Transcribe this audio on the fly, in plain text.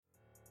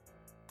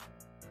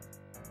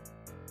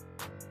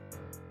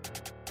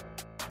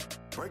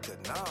Break the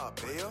knob,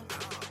 Bill.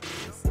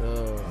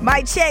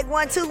 Mic check,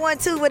 1 2 1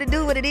 2. What it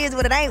do, what it is,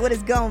 what it ain't, what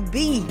it's gonna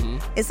be.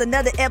 It's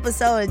another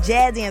episode of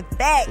Jazzy and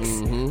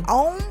Facts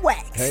on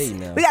Wax. Hey,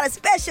 now. We got a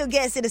special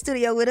guest in the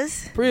studio with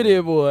us. Pretty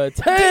boy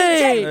Tank.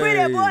 DJ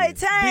Pretty Boy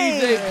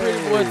Tank. DJ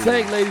Pretty Boy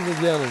Tank, ladies and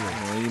gentlemen.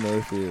 Man, you know,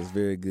 it feels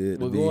very good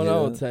to What's be going here.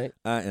 on, Tank?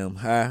 I am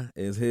high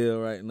as hell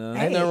right now.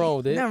 Hey, Ain't nothing wrong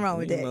with that. Nothing wrong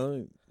with You that.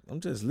 know, I'm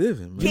just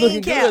living, man. You King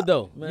looking Cap. good,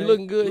 though. Man, You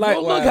looking good. You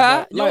don't likewise, look high.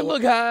 like- You don't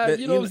look high. that-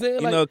 You know what I'm saying? You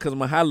Like, know, because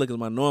my high look is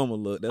my normal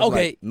look. That's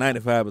Okay. like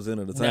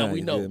 95% of the time. Now we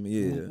you know. feel me?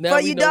 Yeah. now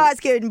For we you know-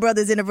 dark-skinned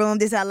brothers in the room,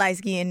 this how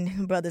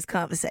light-skinned brothers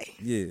conversate.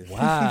 Yeah.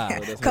 Wow. So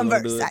that's what Converse,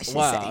 I'm doing. I should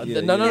Wow. say.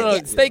 Yeah, no.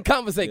 yeah. Stay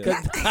conversate.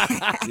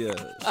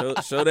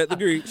 Yeah. Show that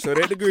degree. Show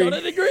that degree. Show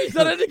that degree.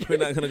 Show that degree.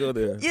 We're not going to go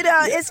there. You know,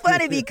 it's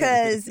funny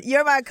because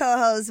you're my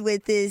co-host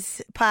with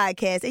this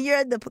podcast, and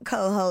you're the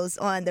co-host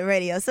on the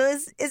radio. So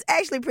it's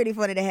actually pretty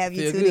funny to have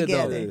you Feel two good,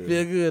 together. though.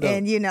 Feel good, though.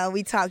 And, you know,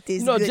 we talk this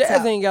You know, good Jazz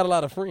talk. ain't got a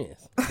lot of friends.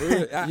 For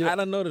real, I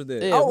done noticed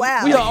that. Yeah, Oh,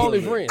 wow. We are only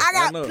friends. I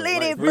got I know,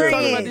 plenty like, of we talk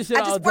about friends. this shit I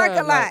all just the work a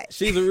time, lot. like,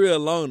 She's a real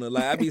loner.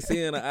 Like, I be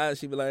seeing her eyes.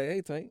 She be like,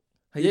 hey, Tank,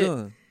 how you Yeah.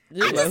 doing?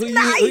 Yeah. Like, who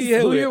nice. you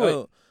here Who with? you with?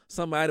 Oh,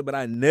 somebody, but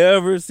I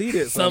never see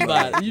that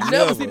Somebody. You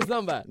never see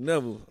somebody.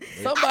 Never.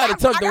 Somebody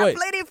tucked I away.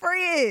 got plenty of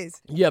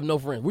friends. You have no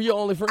friends. We your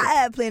only friends. I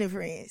have plenty of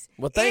friends.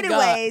 Well, thank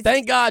Anyways, God.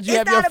 Thank God you it's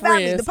have not your about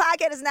me. friends. The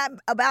podcast is not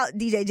about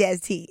DJ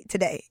Jazzy T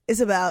today. It's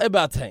about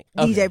About Tank.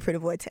 DJ Okay. Pretty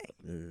Boy Tank.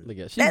 Look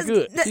at her. She's Let's-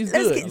 good. let's- She's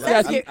let's good. get- You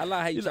let's guys get- I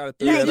like how you try to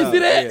throw Yeah, that you out. see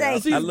that? Yeah,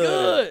 She's I love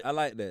good. That. I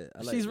like that.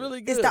 I like She's that.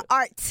 really good. It's the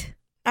art.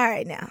 All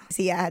right, now.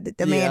 See, I had to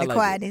Yeah, demand I the like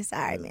quietness. All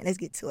right, man. Let's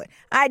get to it.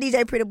 All right,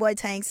 DJ Pretty Boy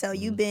Tank. So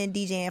you've been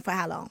DJing for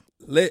how long?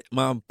 Let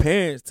my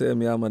parents tell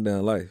me all my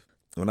damn life.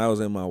 When I was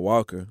in my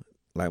walker,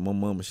 like my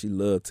mama, she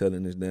loved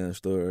telling this damn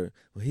story.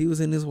 When he was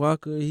in his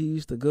walker, he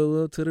used to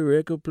go up to the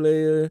record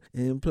player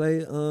and play,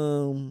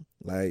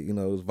 like, you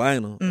know, it was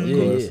vinyl, of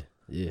course.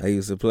 Yeah. I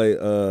used to play,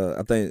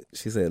 I think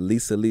she said,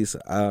 Lisa,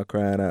 I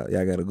cried out.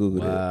 Y'all got to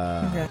Google that.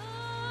 Wow. Okay.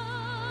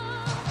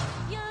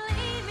 You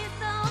leave me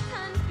so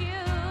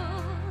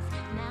confused.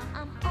 Now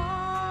I'm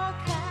all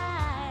caught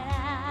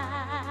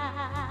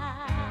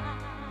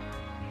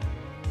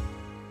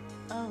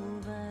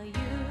over you.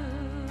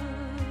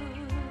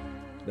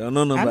 Don't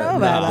know I nothing know about about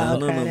that. All Don't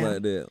know Cried nothing Out.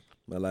 about that.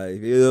 But like,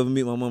 if you ever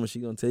meet my mama, she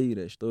gonna tell you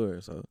that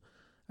story. So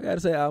I gotta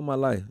say all my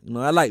life. You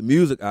know, I like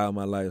music all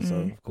my life. So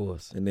Of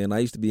course. and then I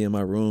used to be in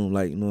my room,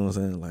 like, you know what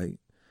I'm saying, like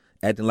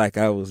acting like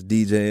I was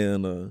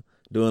DJing or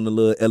doing the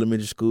little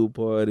elementary school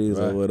parties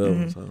Right. or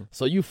whatever. So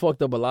So you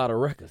fucked up a lot of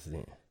records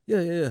then.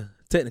 yeah.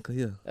 Technically,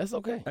 yeah. That's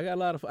okay. I got a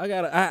lot of.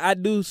 I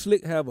do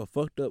slick have a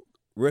fucked up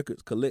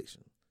records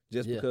collection.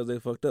 Just Yeah. because they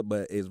fucked up,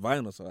 but it's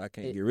vinyl, so I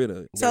can't get rid of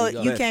it. So There you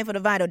go. you came for the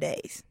vinyl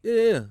days.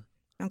 Yeah.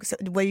 Okay, so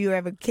were you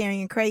ever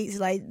carrying crates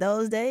like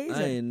those days?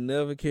 I ain't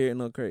never carried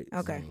no crates.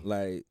 Okay.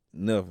 Like,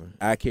 never.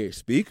 I carry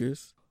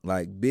speakers,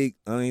 like big,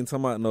 I ain't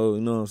talking about no,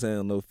 you know what I'm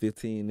saying, no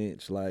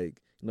 15-inch, like,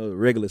 you know,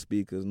 regular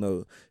speakers,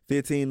 no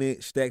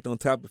 15-inch stacked on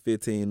top of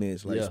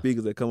 15-inch, like Yeah.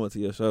 speakers that come up to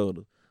your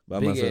shoulder by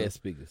Big myself. ass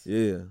speakers.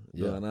 Yeah.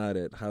 Yeah. Doing all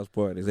that, house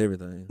parties,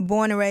 everything.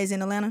 Born and raised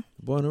in Atlanta?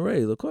 Born and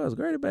raised, of course,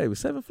 Grady baby,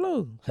 7th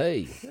floor.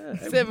 Hey. Yeah,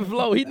 7th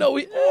floor. He know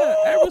we.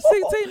 April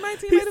 16,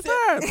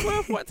 1985,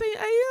 12:14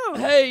 a.m.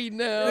 Hey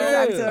now. We're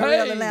talking to a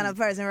real Hey. Atlanta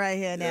person right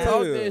here now.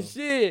 Talk Yeah. that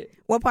shit.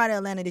 What part of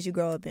Atlanta did you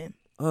grow up in?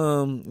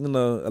 You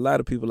know, a lot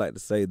of people like to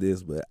say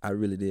this, but I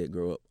really did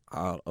grow up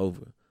all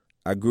over.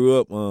 I grew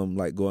up,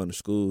 like going to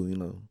school, you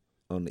know,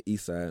 on the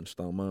east side in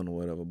Stone Mountain or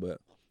whatever, but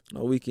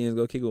no weekends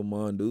go kick it with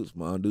Mon Dukes.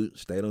 Mon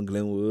Dukes stayed on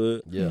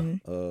Glenwood, Yeah.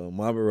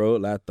 Marlboro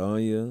Road,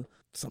 Latonia,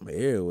 some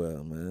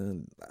everywhere,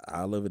 man.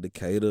 All over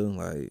Decatur,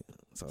 like.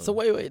 So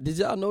wait. Did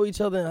y'all know each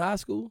other in high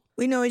school?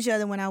 We knew each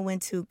other when I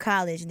went to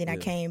college, and then I Yeah.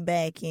 came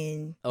back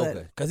and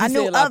Okay. Because I he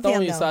knew said of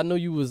him, Latonia, so though. I knew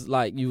you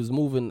was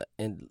moving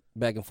and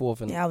back and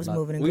forth. And Yeah, I was like,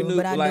 moving and we grooving,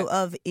 knew, but I like, knew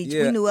of each.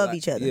 yeah, we knew of like,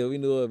 each other. Yeah, we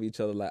knew of each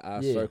other, like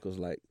our Yeah. circles,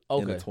 like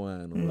Okay.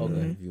 intertwined, or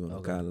whatever, Mhm. if you want to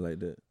Okay. call it like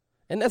that.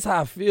 And that's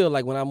how I feel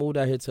like when I moved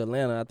out here to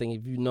Atlanta. I think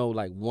if you know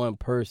like one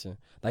person,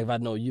 like if I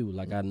know you,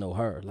 like I know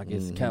her, like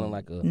it's kind of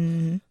like a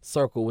Mm-hmm.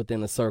 circle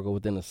within a circle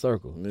within a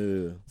circle.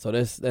 Yeah. So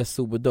that's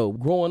super dope.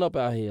 Growing up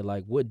out here,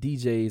 like what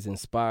DJs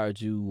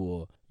inspired you,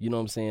 or you know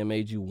what I'm saying,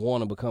 made you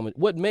want to become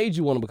what made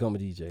you want to become a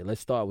DJ?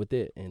 Let's start with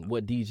that. And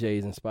what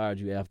DJs inspired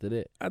you after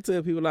that? I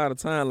tell people all the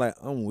time, like,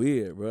 I'm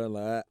weird, bro.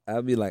 Like, I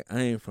be like, I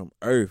ain't from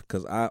Earth,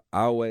 because I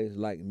always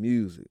like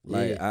music.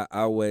 Like, Yeah. I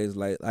always,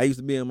 like, I used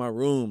to be in my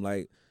room,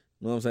 like,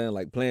 you know what I'm saying,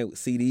 like, playing with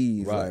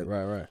CDs. Like,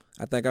 Right.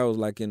 I think I was,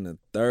 like, in the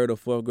 3rd or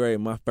 4th grade.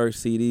 My first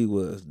CD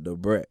was The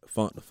Brat,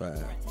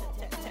 Funkified.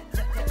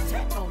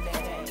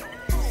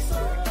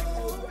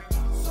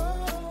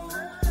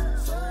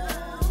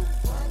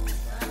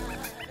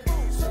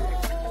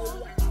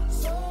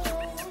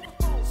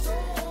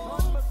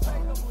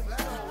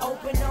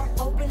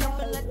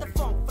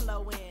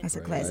 That's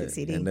a classic Right.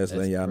 CD. And that's when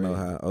That's y'all know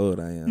crazy. how old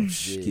I am.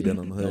 Shh, keep that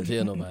on the Don't hush.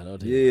 tell nobody. Don't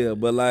tell Yeah,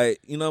 but like,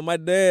 you know, my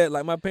dad,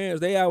 like my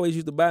parents, they always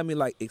used to buy me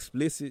like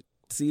explicit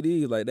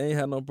CDs. Like, they ain't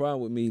had no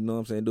problem with me, you know what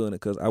I'm saying, doing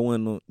it, because I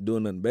wasn't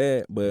doing nothing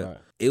bad. But Right.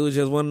 it was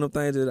just one of them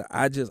things that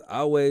I just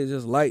always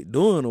just liked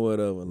doing or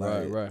whatever.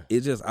 Like, Right.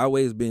 it just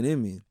always been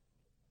in me.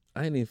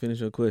 I ain't even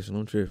finished your question.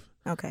 I'm tripping.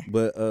 Okay.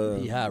 But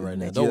He high right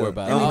now. Don't worry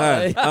about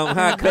it. I'm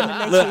high.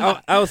 'Cause,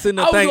 look, I was sitting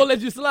there I was thinking. gonna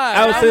let you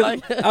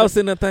slide. I was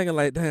sitting there thinking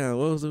like, damn,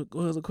 what was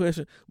the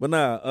question? But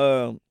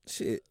nah,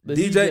 shit. The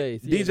DJ DJs,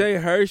 yeah.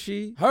 DJ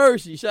Hershey,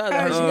 Hershey, shout out to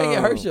Hershey. You gotta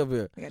get Hershey up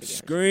here. I gotta get it.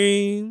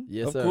 Scream,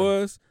 Yes, of sir.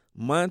 course.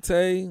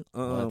 Monte,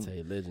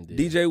 Monte, legendary.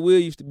 DJ Will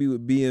used to be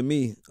with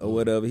BME or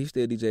whatever. He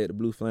still DJ at the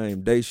Blue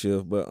Flame day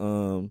shift. But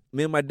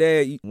me and my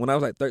dad, when I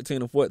was like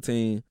 13 or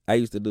 14, I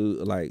used to do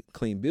like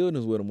clean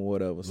buildings with him or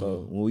whatever.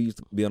 So when we used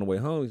to be on the way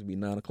home, it used to be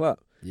 9 o'clock.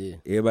 Yeah.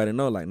 Everybody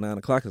know like 9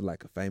 o'clock is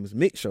like a famous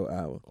mix show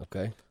hour.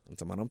 Okay. I'm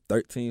talking about I'm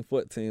 13,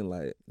 14,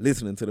 like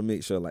listening to the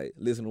mix show, like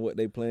listening to what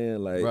they playing,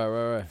 like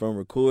Right. from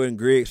recording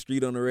Greg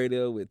Street on the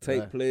radio with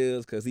tape Right.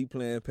 players, cause he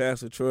playing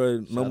Pastor Troy,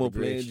 no out more to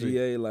Greg playing Street.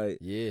 GA, like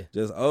Yeah.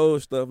 just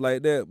old stuff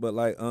like that. But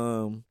like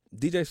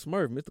DJ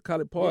Smurf, Mr.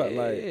 College Park,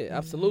 yeah, like yeah,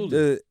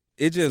 absolutely.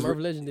 it just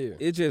Smurf legendary.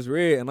 it just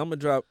read, and I'm gonna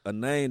drop a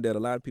name that a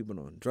lot of people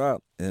don't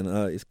drop, and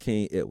it's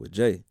King Edward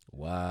J.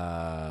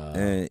 Wow.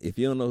 And if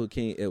you don't know who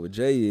King Edward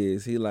J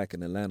is, he like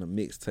an Atlanta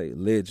mixtape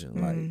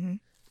legend. Like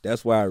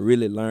that's why I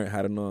really learned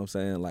how to, know what I'm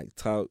saying, like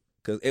talk.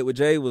 Cause Edward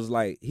J was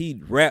like,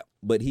 he'd rap,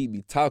 but he'd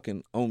be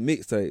talking on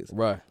mixtapes.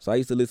 Right. So I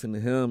used to listen to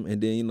him,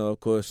 and then, of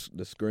course,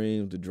 the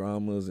screams, the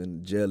dramas,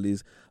 and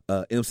jellies.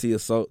 MC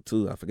Assault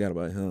too. I forgot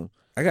about him.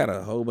 I got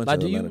a whole bunch Like,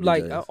 of do you Atlanta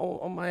like?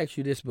 DJs. I'm gonna ask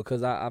you this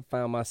because I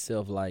found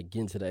myself like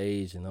getting to the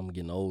age, and I'm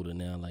getting older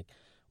now. Like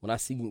when I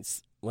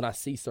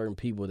see certain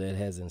people that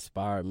has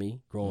inspired me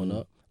growing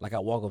up, like I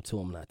walk up to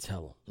them and I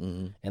tell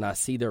them, and I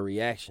see their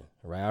reaction.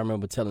 Right. I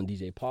remember telling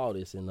DJ Paul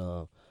this, and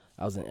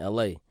I was in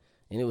LA,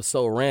 and it was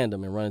so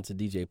random and running to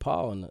DJ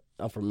Paul, and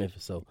I'm from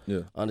Memphis, so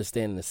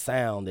understanding the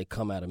sound that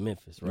come out of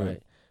Memphis, right? Yeah.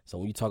 So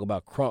when you talk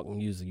about crunk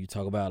music, you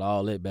talk about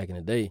all that back in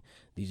the day,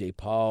 DJ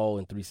Paul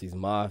and 3 6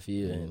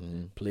 Mafia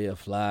and Player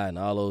Fly and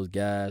all those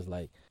guys,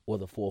 like, were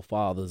the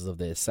forefathers of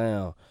that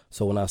sound.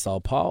 So when I saw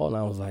Paul, and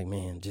I was like,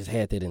 man, just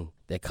had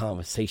that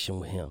conversation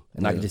with him.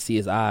 And I could just see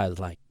his eyes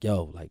like,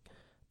 yo, like,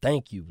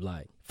 thank you.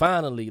 Like,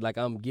 finally, like,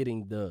 I'm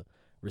getting the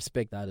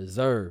respect I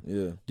deserve.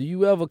 Yeah. Do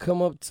you ever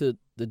come up to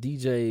the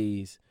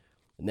DJs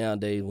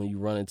nowadays when you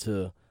run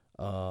into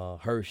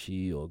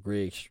Hershey or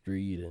Greg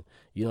Street and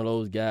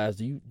those guys?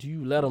 Do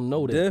you let them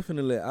know that?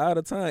 Definitely, all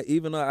the time.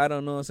 Even though I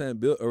don't know what I'm saying,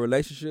 build a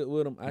relationship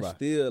with them, I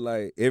still,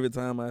 like, every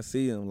time I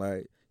see them,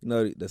 like,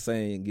 the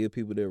saying, give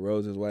people their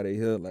roses while they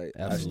here. Like,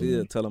 Absolutely. I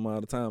still tell them all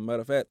the time.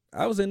 Matter of fact,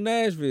 I was in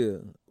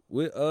Nashville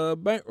with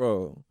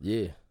Bankroll.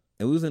 Yeah.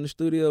 And we was in the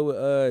studio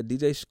with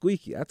DJ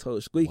Squeaky. I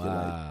told Squeaky,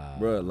 like,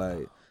 bro,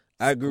 like,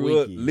 I grew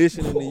up Squeaky.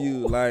 listening to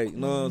you, like, you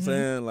know what I'm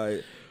saying?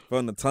 Like,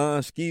 from the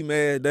Tom Ski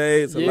Mask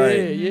days to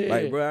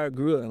like, bro, I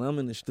grew up and I'm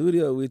in the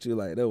studio with you.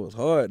 Like, that was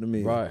hard to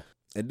me. Right.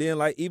 And then,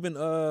 like, even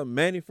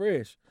Manny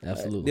Fresh.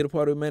 Absolutely. Like, did a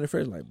party with Manny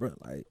Fresh. Like, bro,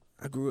 like,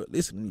 I grew up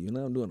listening to you.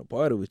 Now I'm doing a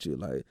party with you.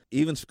 Like,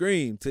 even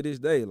Scream to this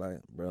day. Like,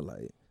 bro,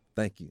 like,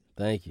 thank you.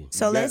 Thank you.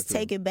 So You let's got to.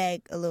 take it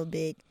back a little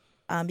bit,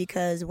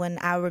 because when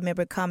I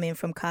remember coming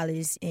from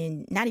college,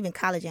 and not even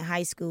college, in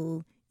high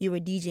school, you were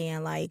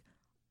DJing like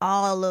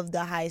all of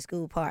the high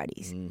school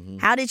parties.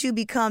 How did you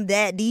become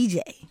that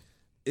DJ?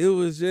 It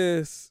was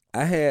just,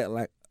 I had,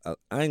 like, I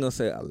ain't gonna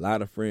say a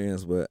lot of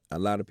friends, but a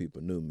lot of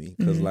people knew me.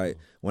 Because, like,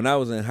 when I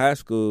was in high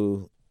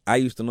school, I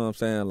used to, know what I'm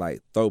saying,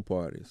 like, throw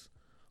parties.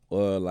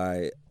 Or,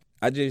 like,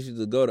 I just used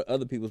to go to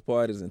other people's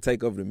parties and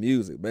take over the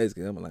music,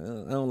 basically. I'm like,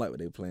 I don't like what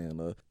they playing.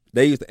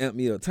 They used to amp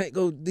me up, Tank,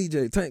 go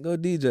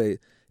DJ.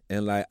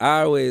 And, like,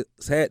 I always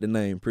had the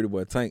name Pretty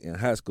Boy Tank in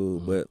high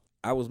school, but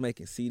I was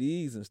making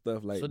CDs and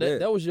stuff like So that.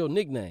 that was your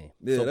nickname.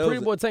 Yeah, So that Pretty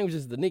was Boy Tank was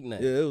just the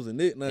nickname. Yeah, it was a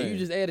nickname. And you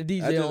just added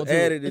DJ I on just to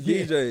added it.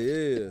 the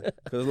DJ, yeah.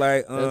 Because,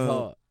 like, That's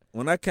hard.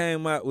 when I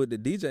came out with the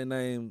DJ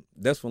name,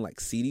 that's when, like,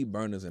 CD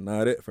burners and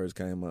all that first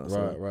came out.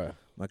 So Right.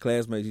 my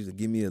classmates used to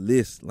give me a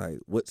list, like,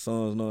 what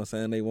songs, know what I'm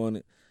saying, they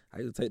wanted. I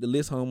used to take the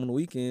list home on the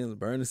weekends,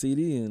 burn the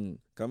CD, and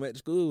come back to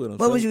school with them.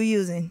 What was you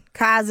using?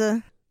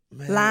 Kazaa,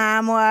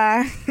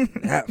 LimeWire,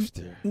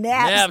 Napster.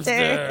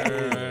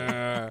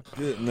 Napster.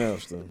 Good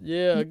Napster.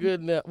 Yeah,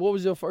 good. What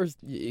was your first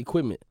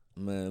equipment?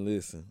 Man,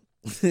 listen.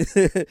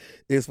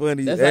 It's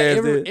funny you That's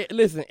asked like it.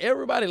 listen,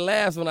 everybody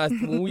laughs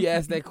when we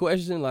ask that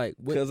question. Like,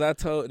 Because I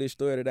told this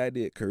story that I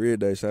did career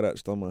day. Shout out to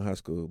Stillman High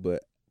School.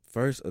 But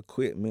first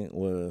equipment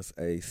was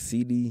a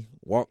CD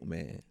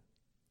Walkman.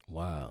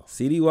 wow.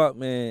 CD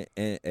Walkman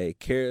and a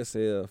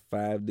Carousel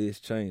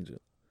 5-disc changer.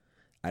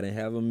 I didn't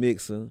have a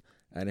mixer.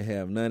 I didn't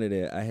have none of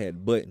that. I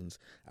had buttons.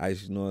 I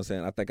used to, you know what I'm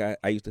saying? I think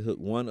I used to hook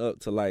one up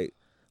to, like,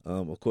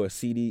 of course,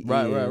 CD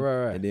Right, in,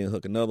 right. and then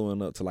hook another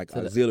one up to, like,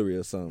 To the- auxiliary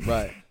or something.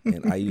 Right.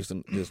 And I used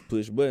to just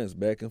push buttons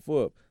back and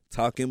forth,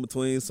 talk in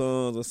between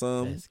songs or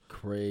something, That's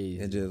crazy.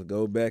 and just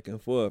go back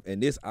and forth.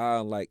 And this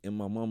all, like, in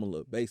my mama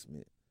little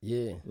basement.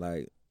 Yeah.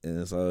 Like,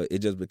 and so it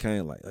just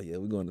became like, oh yeah,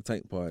 we're going to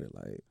tank party.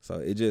 Like, so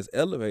it just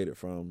elevated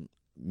from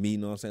me, you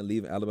know what I'm saying,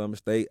 leaving Alabama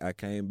State, I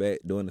came back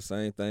doing the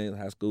same thing,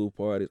 high school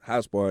parties,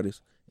 house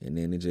parties, and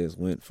then it just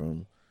went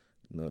from,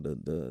 you know,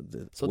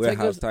 the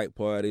warehouse type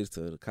parties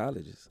to the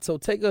colleges. So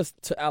take us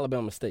to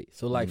Alabama State.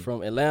 So like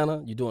from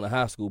Atlanta, you're doing the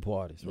high school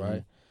parties,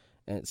 right?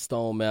 And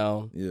Stone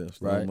Mountain,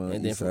 Stone Mountain,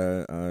 and then East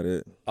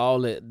Side,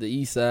 all that, the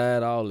East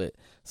Side, all that.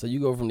 So you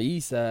go from the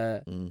East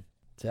Side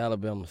to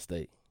Alabama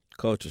State.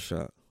 Culture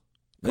shock.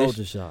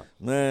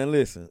 Man,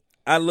 listen,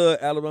 I love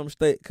Alabama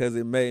State because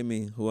it made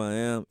me who I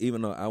am,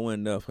 even though I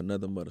went there for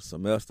nothing but a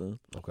semester.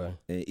 Okay.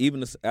 And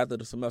even after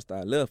the semester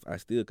I left, I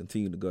still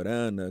continued to go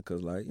down there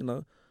because, like, you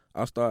know,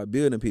 I started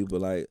building people.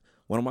 Like,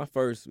 one of my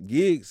first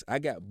gigs, I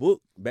got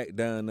booked back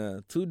down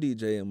there to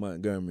DJ in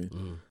Montgomery.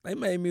 They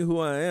made me who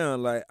I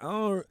am. Like,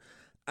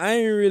 I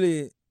ain't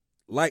really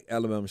like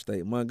Alabama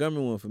State.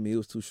 Montgomery one for me, it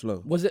was too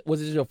slow. Was it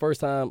your first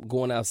time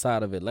going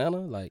outside of Atlanta?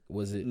 Like,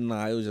 was it?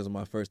 Nah, it was just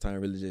my first time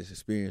really just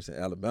experiencing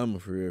Alabama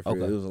for real.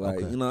 Okay. It was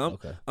like, you know,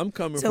 I'm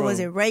coming from. So was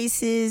it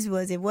racist?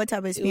 Was it what type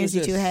of experience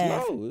did you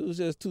have? Slow. It was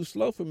just too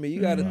slow for me. You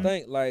got to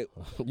think like.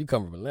 You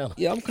come from Atlanta.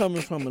 Yeah, I'm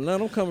coming from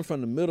Atlanta. I'm coming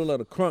from the middle of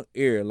the crunk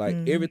area. Like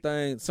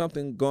everything,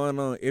 something going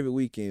on every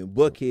weekend.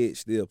 Buckhead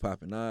still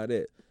popping, all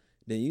that.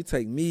 Then you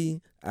take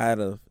me out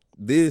of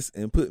this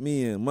and put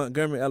me in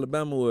Montgomery,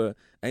 Alabama, where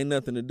ain't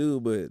nothing to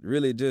do but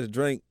really just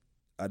drink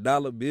a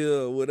dollar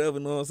bill or whatever,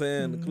 you know what I'm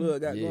saying, the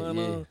club got going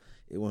on.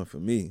 It wasn't for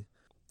me.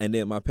 And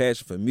then my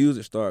passion for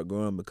music started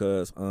growing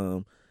because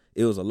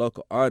it was a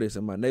local artist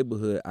in my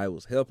neighborhood I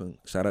was helping.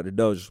 Shout out to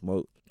Doja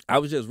Smoke. I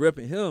was just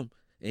repping him,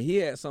 and he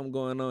had something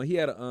going on. He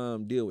had a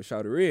deal with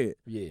Shawty Red,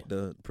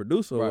 the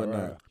producer or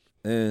whatnot. Right.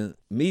 And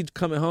me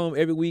coming home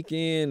every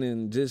weekend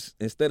and just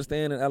instead of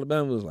staying in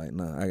Alabama, was like,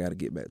 nah, I got to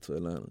get back to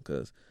Atlanta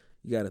because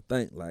you got to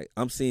think, like,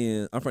 I'm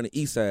from the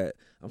East Side.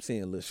 I'm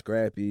seeing Lil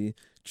Scrappy,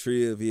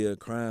 Trivia,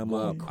 Crime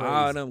Up,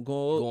 all them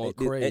going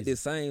crazy. At the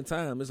same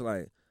time. It's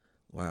like,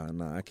 wow,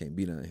 nah, I can't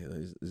be down here.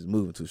 It's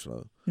moving too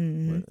slow.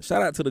 But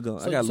shout out to the gun.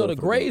 So the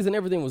grades and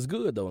everything was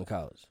good, though, in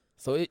college.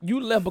 So you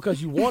left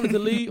because you wanted to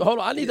leave? Hold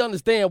on, I need to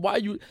understand why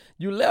you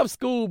left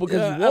school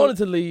because you wanted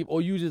to leave,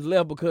 or you just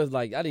left because,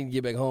 like, I didn't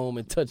get back home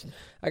and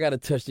I got to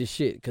touch this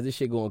shit because this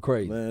shit going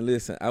crazy. Man,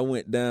 listen, I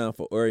went down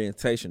for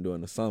orientation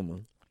during the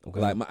summer. Okay.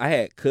 Like I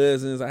had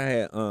cousins, I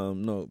had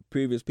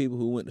previous people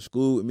who went to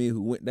school with me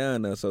who went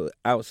down there, so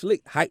I was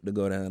slick hyped to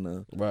go down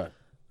there. Right.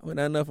 I went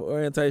down there for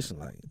orientation,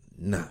 like,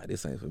 nah,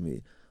 this ain't for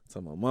me.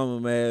 So my mama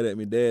mad at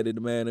me, dad did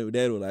the mad at me.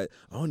 Dad was like,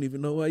 I don't even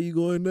know why you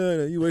going down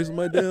there. You wasting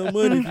my damn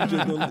money if you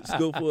just gonna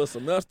go for a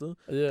semester.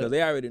 Because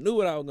they already knew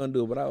what I was gonna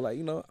do, but I was like,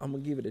 you know, I'm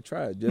gonna give it a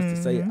try just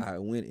to say I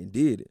went and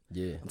did it.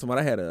 Yeah. I'm talking about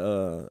I had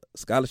a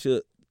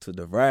scholarship to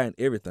DeVry and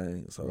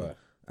everything, so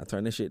I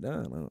turned this shit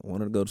down. I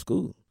wanted to go to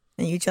school.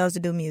 And you chose to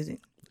do music.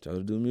 Chose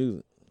to do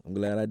music. I'm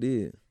glad I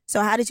did.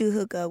 So how did you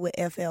hook up with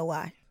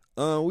FLY?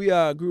 We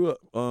all grew up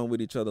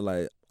with each other.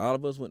 Like, all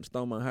of us went to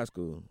Stone Mountain High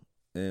School.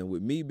 And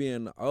with me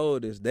being the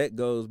oldest, that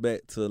goes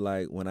back to,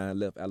 like, when I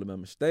left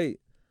Alabama State.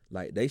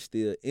 Like, they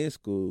still in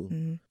school.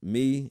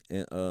 Me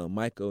and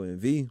Michael and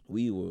V,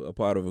 we were a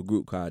part of a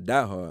group called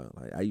Die Hard.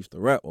 Like, I used to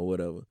rap or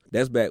whatever.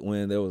 That's back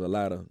when there was a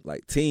lot of,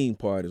 like, teen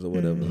parties or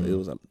whatever. It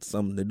was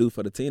something to do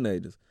for the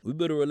teenagers. We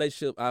built a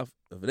relationship off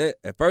of that.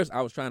 At first,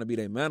 I was trying to be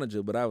their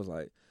manager, but I was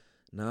like,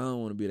 no, I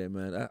don't want to be that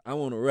man. I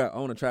want to rap. I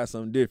want to try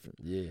something different.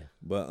 Yeah.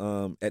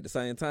 But at the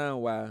same time,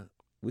 while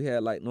we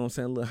had, like, you know what I'm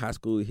saying, little high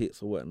school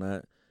hits or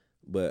whatnot,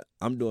 but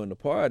I'm doing the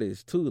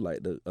parties too,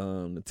 like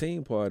the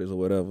team parties or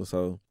whatever.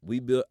 So we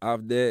built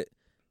off that,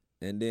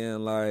 and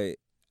then, like,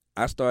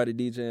 I started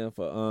DJing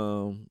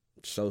for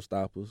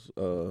Showstoppers.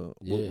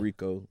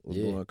 Rico was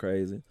going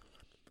crazy.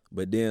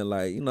 But then,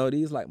 like, you know,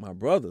 these like my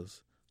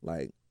brothers.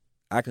 Like,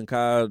 I can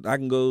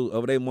go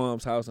over their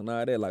mom's house and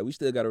all that. Like, we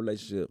still got a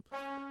relationship.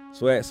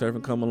 Swag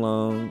Surfin come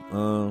along,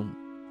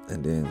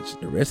 and then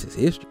the rest is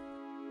history.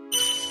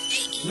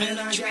 Man,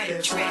 I got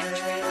it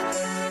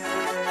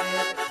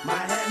my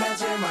head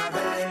matching my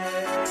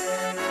bag.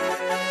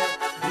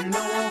 You know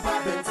I'm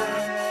poppin'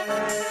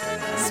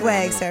 tag.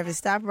 Swag Surfin,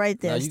 stop right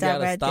there. No, Stop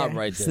right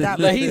there. Stop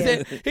Like, right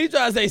there. He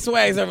trying to say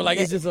Swag Surfin like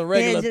it's just a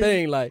regular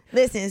thing. Like,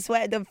 listen,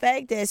 the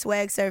fact that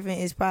Swag Surfin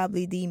is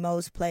probably the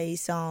most played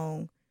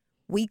song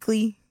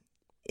weekly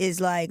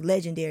is, like,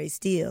 legendary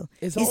still.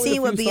 You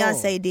seen what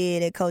Beyonce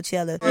did at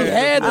Coachella. He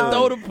had to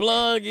throw the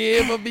plug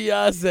in for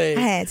Beyonce.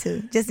 I had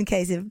to, just in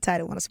case if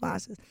Tidal want to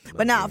sponsor.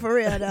 But no, for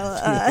real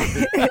though.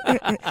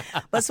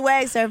 But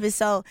Swag Surfin,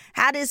 so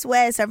how did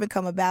Swag Surfin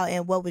come about,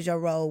 and what was your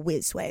role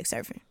with Swag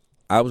Surfin?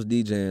 I was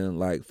DJing,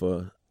 like,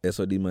 for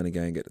SOD Money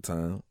Gang at the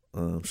time,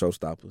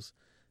 Showstoppers.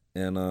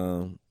 And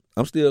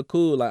I'm still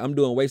cool. Like, I'm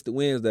doing Wasted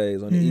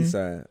Wednesdays on the East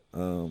Side.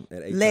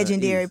 At 8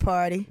 Legendary East.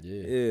 party.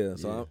 Yeah.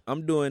 So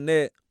I'm doing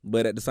that.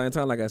 But at the same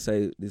time, like I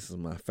say, this is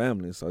my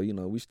family. So, you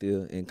know, we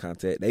still in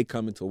contact. They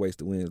coming to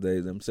Wasted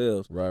Wednesdays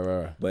themselves.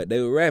 Right. But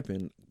they were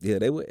rapping. Yeah,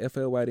 they were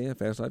FLYD and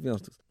Fast Life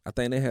Youngsters. I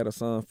think they had a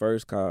song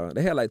first called,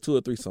 they had like 2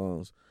 or 3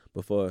 songs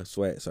before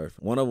Swag Surfin.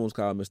 One of them was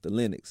called Mr.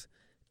 Lennox.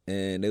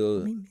 and they were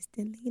We missed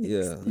the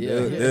yeah,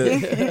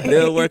 lyrics.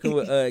 they were working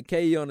with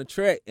KE on the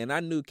track, and I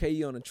knew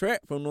KE on the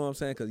track from, know what I'm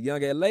saying, because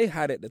Young LA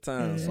hot at the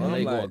time. So I'm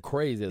they like, going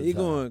crazy. At the he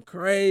time. going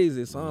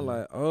crazy. So I'm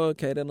like, oh,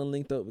 okay, they done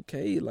linked up with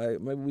KE.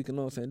 Like, maybe we can,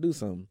 know what I'm saying, do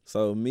something.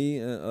 So me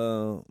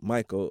and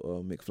Michael,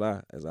 or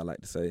McFly, as I like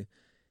to say,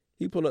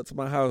 he pulled up to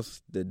my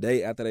house the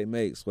day after they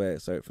made Swag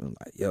Surfin. I'm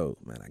like, yo,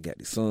 man, I got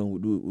this song.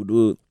 We'll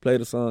do it. Play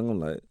the song. I'm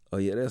like, oh,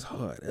 yeah, that's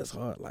hard. That's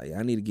hard. Like,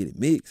 I need to get it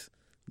mixed,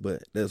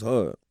 but that's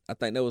hard. I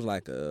think that was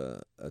like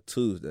a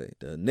Tuesday.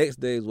 The next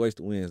day is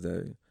Wasted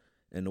Wednesday.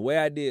 And the way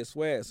I did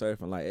Swag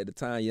Surfin, like at the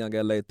time, Young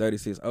LA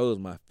 36 was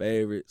my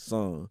favorite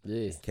song.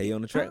 Yeah. K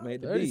on the track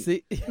made the beat.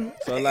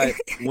 36. So like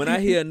when I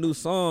hear a new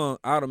song,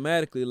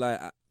 automatically, like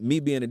me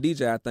being a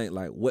DJ, I think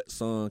like, what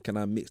song can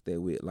I mix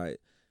that with? Like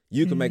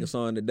you can make a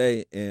song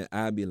today, and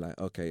I'd be like,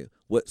 okay,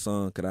 what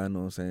song could I, know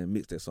what I'm saying,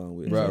 mix that song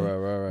with? Right, So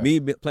right. me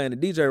playing the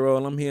DJ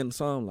role, I'm hearing the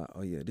song, I'm like,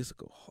 oh yeah, this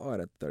will go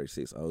hard at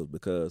 36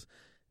 because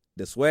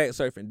the Swag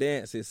Surfing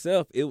dance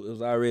itself, it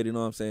was already, you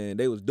know what I'm saying,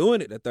 they was doing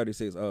it at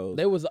 36 O's.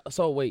 They was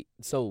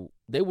so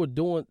they were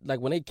doing, like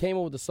when they came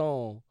up with the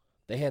song,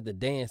 they had the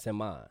dance in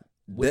mind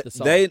with the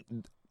song. They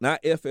not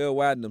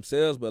FLY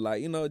themselves, but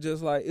like, you know,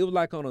 just like it was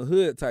like on a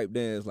hood type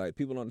dance. Like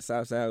people on the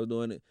south side was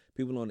doing it,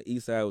 people on the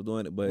east side was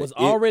doing it, but was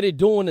already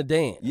doing the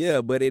dance.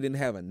 Yeah, but it didn't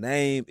have a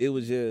name. It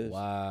was just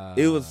Wow.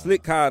 It was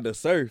slick called the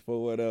surf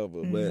or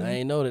whatever. But I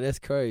ain't know that. That's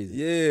crazy.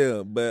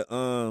 yeah, but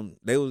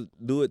they would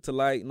do it to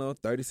like, you know,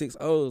 36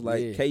 O's,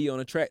 like Yeah. KE on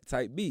the track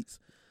type beats.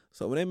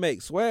 So when they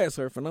make Swag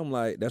Surfing, I'm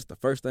like, that's the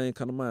first thing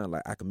come to mind.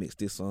 Like I can mix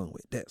this song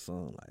with that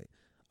song. Like,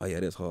 oh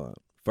yeah, that's hard.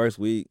 First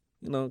week,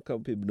 you know, a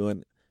couple people doing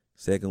it.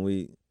 Second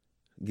week,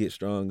 get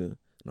stronger.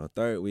 You know,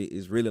 third week,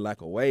 it's really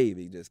like a wave.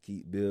 It just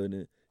keep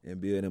building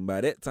and building.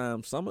 By that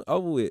time, summer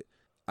over with.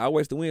 Our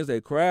Wasted Wednesday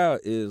crowd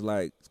is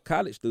like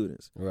college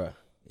students. Right.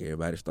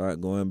 Everybody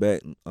started going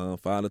back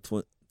fall of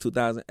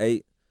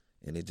 2008,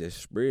 and it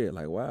just spread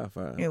like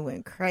wildfire. It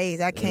went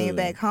crazy. I came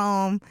back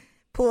home,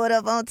 pulled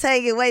up on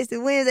Take It,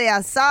 Wasted Wednesday.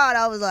 I saw it.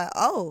 I was like,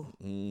 oh,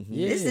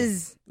 Yeah. this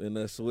is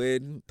And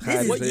sweating. This hot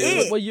is as What hell. year,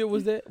 it. what year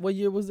was that? What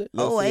year was that?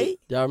 Let's see. 08.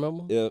 Y'all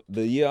remember? Yeah,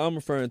 the year I'm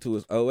referring to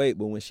is 08,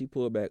 but when she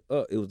pulled back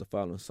up, it was the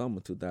following summer,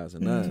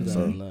 2009.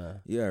 So 2009.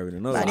 you already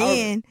know. By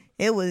then,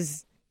 it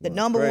was the Going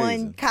number crazy.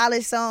 one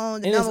college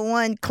song, the And it's- number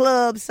one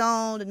club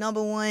song, the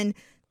number one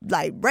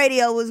like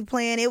radio was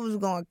playing. It was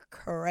going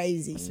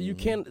crazy. So you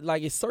can't,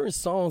 like, it's certain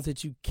songs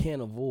that you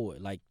can't avoid.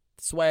 Like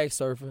Swag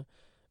Surfing,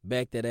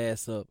 Back That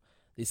Ass Up.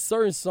 There's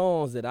certain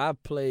songs that I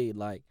played,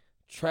 like,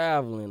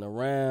 traveling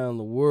around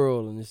the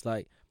world, and it's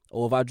like,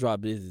 oh, if I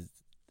drop this,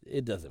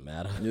 it doesn't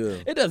matter. Yeah.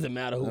 It doesn't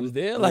matter who's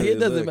there. Yeah, Like, it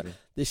doesn't exactly. matter.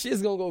 The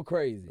shit's gonna go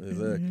crazy.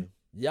 Exactly.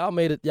 Y'all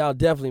made it. Y'all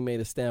definitely made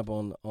a stamp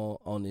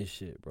on this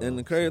shit, bro. And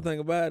the crazy So, thing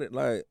about it,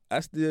 like, I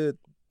still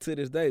to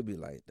this day be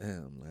like,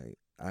 damn, like,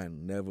 I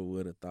never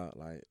would have thought,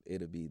 like,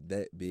 it'd be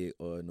that big,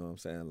 or, you know what I'm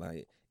saying?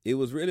 Like, it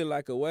was really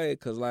like a way,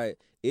 because, like,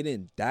 it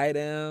didn't die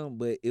down,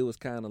 but it was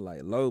kind of,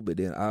 like, low. But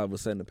then all of a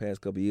sudden, the past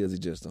couple of years, it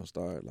just don't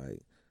start, like,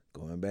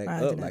 going back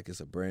Rising up up. like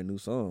it's a brand new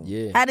song.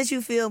 yeah. How did you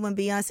feel when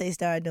Beyonce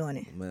started doing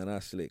it? Man, I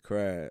slick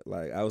cried.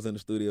 Like, I was in the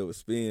studio with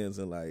Spins,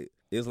 and, like,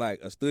 it's like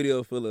a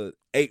studio full of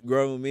 8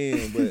 grown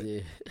men, but Yeah.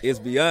 it's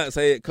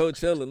Beyonce at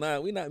Coachella. Nah,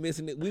 we not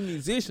missing it. We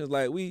musicians.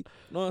 Like, we, you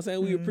know what I'm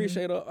saying? We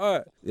appreciate our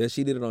art. Yeah,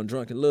 she did it on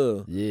Drunken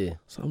Love. Yeah.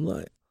 So I'm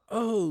like,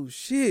 oh,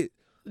 shit.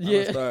 Yeah.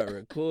 I start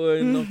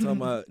recording. I'm talking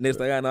about, next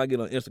thing I know, I get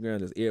on Instagram,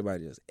 just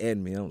everybody just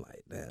adding me. I'm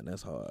like, damn,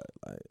 that's hard.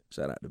 Like,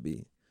 shout out to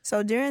B.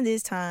 So during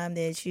this time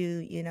that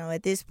you know,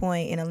 at this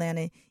point in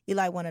Atlanta, you're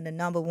like one of the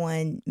number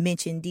one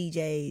mentioned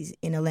DJs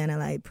in Atlanta,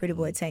 like Pretty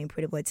Boy Tank,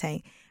 Pretty Boy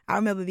Tank. I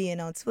remember being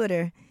on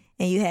Twitter,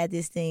 and you had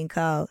this thing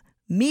called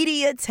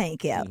Media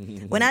Tank out.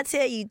 When I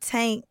tell you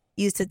Tank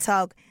used to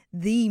talk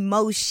the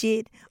most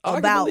shit I can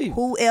about believe it.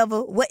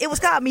 whoever, what it was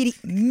called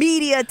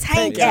Media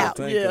Tank Yeah, out.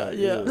 Tank Yeah, out,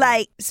 yeah.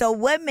 Like, so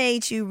what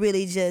made you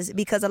really just,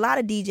 because a lot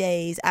of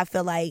DJs, I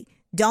feel like,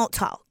 don't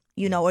talk,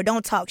 you know, or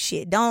don't talk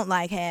shit. Don't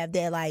like have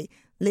that, like,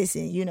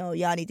 listen, you know,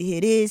 y'all need to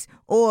hear this,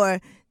 or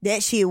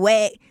that shit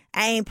whack,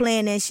 I ain't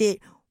playing that shit.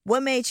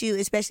 What made you,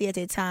 especially at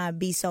that time,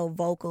 be so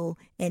vocal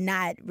and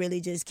not really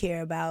just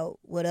care about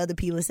what other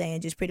people are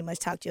saying, just pretty much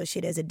talk your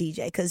shit as a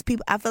DJ? Because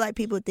people, I feel like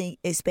people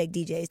expect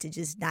DJs to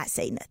just not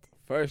say nothing.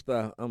 First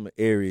off, I'm an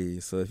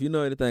Aries. So if you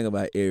know anything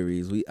about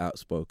Aries, we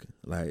outspoken.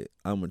 Like,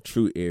 I'm a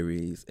true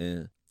Aries.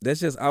 And that's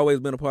just always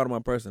been a part of my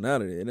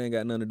personality. It ain't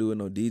got nothing to do with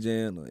no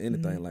DJing or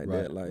anything like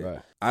that. Like, right.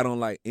 I don't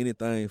like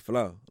anything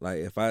flaw. Like,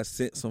 if I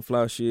sense some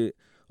flaw shit,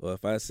 or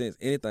if I sense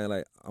anything,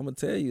 like, I'm going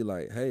to tell you,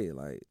 like, hey,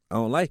 like, I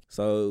don't like it.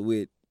 So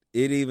with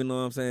it, even know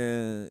what I'm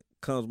saying,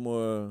 comes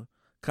more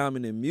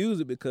common in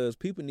music, because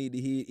people need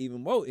to hear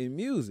even more in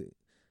music.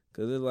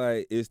 Because it's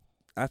like,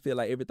 I feel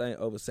like everything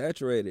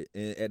oversaturated.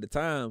 And at the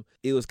time,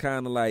 it was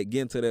kind of like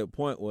getting to that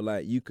point where,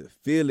 like, you could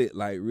feel it,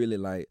 like, really,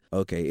 like,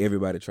 okay,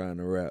 everybody trying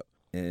to rap.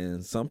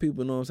 And some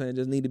people, know what I'm saying,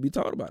 just need to be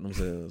taught about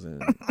themselves.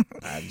 And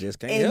I just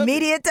can't And help it.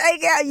 Media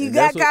Takeout, you And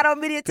got that's what- caught on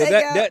Media 'Cause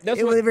Takeout. that's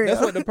It was real.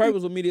 what the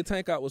purpose of Media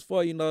Tank Out was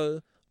for, you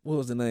know. what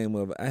was the name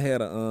of it? I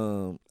had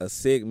a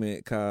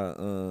segment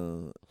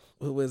called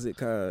what was it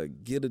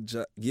called? Get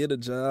a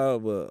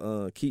job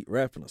or keep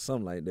rapping or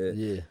something like that.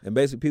 Yeah. And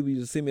basically people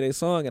used to send me their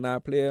song and I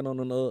play it on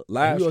a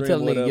live You stream. gonna tell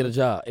a or nigga whatever. get a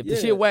job. If the Yeah.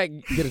 shit whack,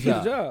 get a Get a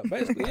job. job,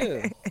 basically,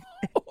 yeah.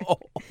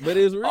 But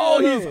it's real. Oh,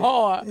 he's though.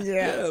 hard.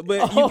 Yeah,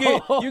 but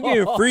you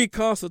get free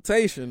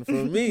consultation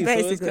from me, so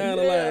it's Basically. kind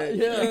of like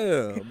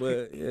Yeah.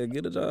 but yeah,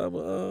 get a job.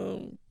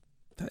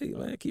 Hey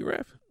man, keep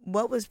rapping.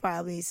 What was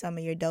probably some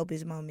of your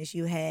dopest moments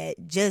you had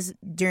just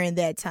during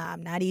that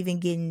time? Not even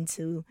getting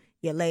to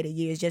your later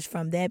years, just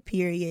from that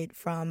period,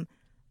 from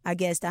I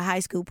guess the high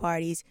school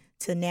parties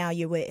to now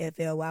you're with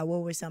FLY.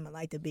 What were some of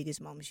like the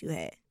biggest moments you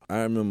had?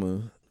 I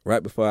remember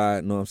right before I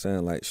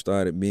like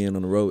started being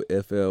on the road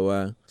with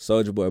FLY,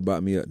 Soulja Boy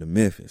brought me up to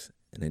Memphis,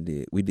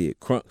 and we did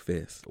Crunk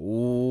Fest.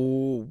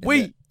 Ooh,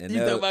 and you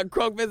that- talking about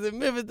Crunk Fest in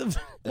Memphis?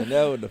 And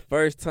that was the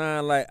first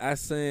time like I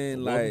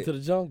seen Welcome like to the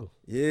jungle.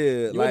 yeah,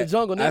 You in like the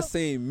jungle now? I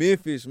seen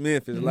Memphis,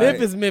 like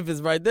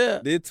Memphis, right there.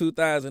 This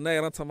 2008,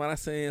 I'm talking about I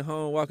seen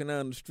home walking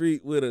down the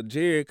street with a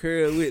Jerry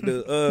curl with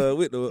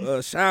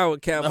the shower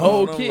cap The on.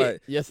 whole I'm kit.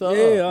 like, Yes, sir.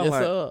 yeah, I'm yes,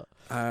 like, sir.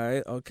 all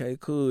right, okay,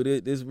 cool.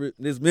 This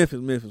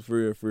Memphis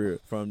for real.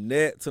 From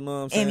that to know what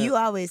I'm saying. And you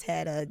always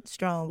had a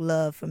strong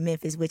love for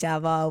Memphis, which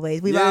we've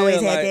always Yeah,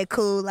 had like- that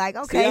cool, like,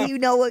 okay, I- you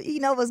know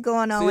what's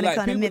going on See, when like it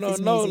comes to people Memphis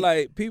don't know, music.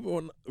 like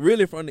people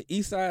really from the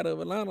east side of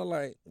Atlanta,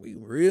 like we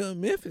real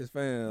Memphis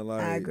fans.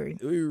 Like I agree.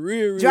 We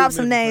real Drop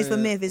some Memphis names for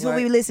fans. Memphis. Who Like,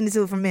 we listening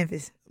to from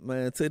Memphis?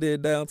 man, to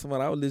that down to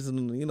I was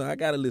listening. I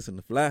gotta listen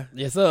to Fly.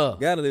 Yes, sir.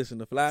 Gotta listen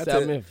to Fly.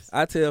 South Memphis.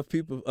 I tell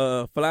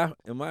people, Fly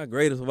in my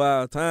greatest of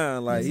all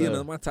time. Like Yes,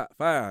 sir. my top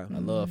 5. I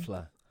love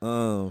Fly.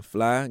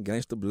 Fly,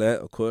 Gangsta Black,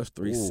 of course,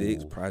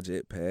 3-6, Ooh.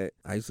 Project Pat.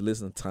 I used to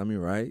listen to Tommy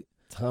Wright,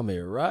 Tommy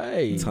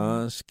Wright.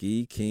 Tom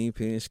Ski,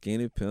 Kingpin,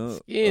 Skinny Pimp.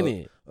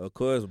 Skinny. Of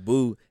course,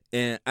 Boo.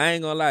 And I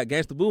ain't gonna lie,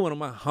 Gangsta Boo one of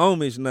my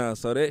homies now.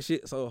 So that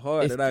shit so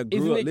hard that I grew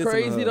Isn't up it listening to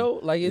crazy her. though?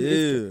 Like,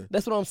 Yeah.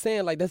 that's what I'm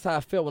saying. Like, that's how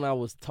I felt when I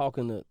was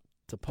talking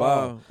to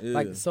Paul. Yeah.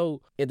 Like,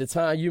 so at the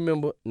time, you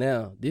remember.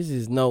 Now this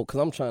is because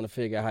I'm trying to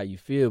figure out how you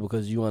feel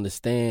because you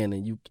understand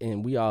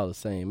and we all the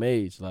same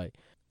age. Like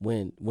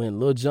when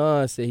Lil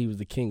Jon said he was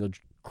the king of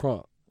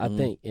crunk, I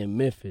think in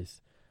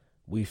Memphis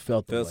we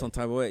felt the way. some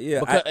type of way.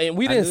 Yeah. And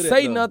we I didn't knew that,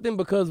 say though. nothing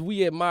because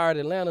we admired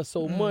Atlanta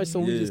so much, so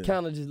we Yeah. just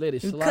kind of just let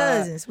it We slide.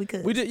 cousins.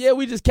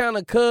 We just kind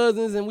of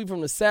cousins, and we from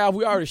the South.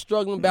 We already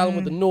struggling, battling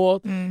with the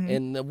North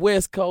and the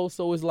West Coast.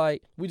 So it's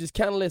like we just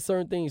kind of let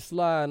certain things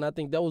slide, and I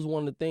think that was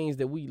one of the things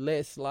that we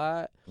let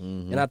slide.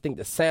 And I think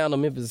the sound of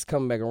Memphis is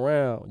coming back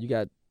around. You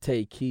got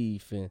Tay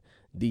Keith and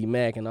D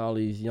Mac and all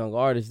these young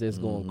artists that's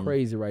going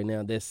crazy right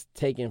now. That's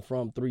taken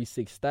from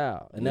 3-6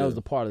 style, and that was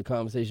the part of the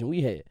conversation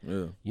we had.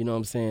 Yeah. You know what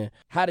I'm saying?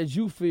 How did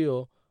you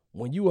feel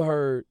when you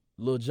heard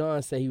Lil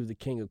Jon say he was the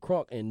king of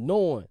crunk and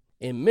knowing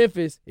in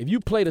Memphis, if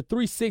you play the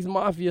 3-6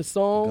 Mafia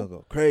song, Gonna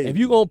go crazy.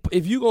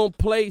 if you gonna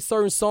play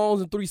certain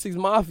songs in 3-6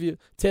 Mafia,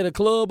 tear the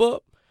club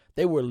up,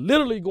 they were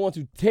literally going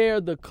to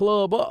tear the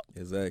club up.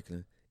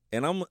 Exactly.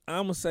 And I'm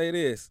gonna say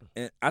this,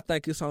 and I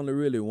think it's only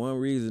really one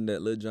reason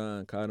that Lil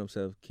Jon called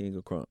himself King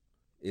of Crunk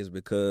is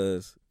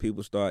because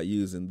people start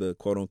using the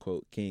quote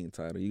unquote king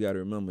title. You got to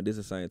remember, this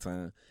is the same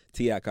time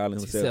T.I. calling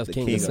himself the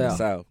king of the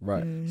South.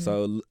 Right.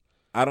 So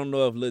I don't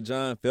know if Lil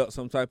Jon felt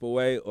some type of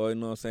way, or you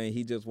know what I'm saying,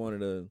 he just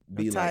wanted to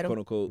be A like title. quote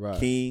unquote Right.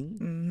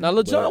 king. Now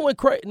Lil Jon But- went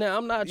crazy. Now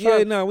I'm not trying.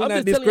 Yeah, no, we're I'm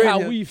not just telling you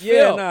how we felt.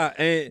 Yeah, nah,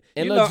 and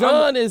And you Lil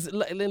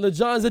know,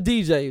 Jon's a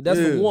DJ. That's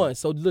Yeah. for one.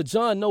 So Lil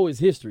Jon know his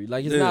history.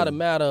 Like it's Yeah. not a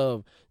matter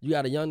of you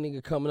got a young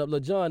nigga coming up. Lil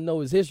Jon know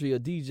his history. A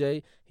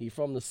DJ. He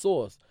from the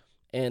source,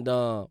 and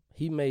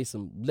he made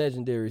some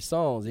legendary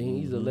songs. And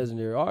he's a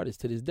legendary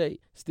artist to this day.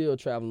 Still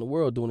traveling the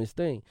world doing his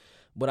thing.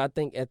 But I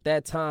think at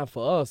that time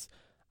for us,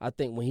 I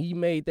think when he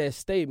made that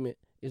statement,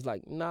 it's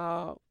like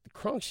nah, the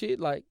crunk shit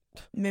like.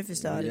 Memphis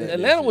started. Yeah.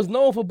 Atlanta was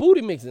known for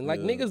booty mixing. Like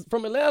Yeah. niggas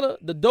from Atlanta,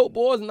 the dope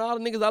boys and all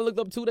the niggas I looked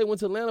up to, they went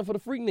to Atlanta for the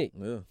freak nick.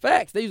 Yeah.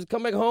 Facts. They used to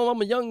come back home.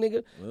 I'm a young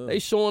nigga. Yeah. They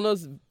showing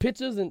us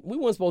pictures and we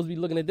weren't supposed to be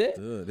looking at that.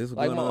 Yeah, this was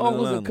Like going my on in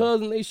uncles and Atlanta.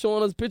 cousins, they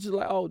showing us pictures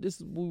like, oh, this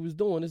is what we was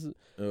doing. This is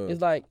Yeah.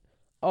 it's like,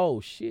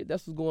 oh shit,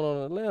 that's what's going on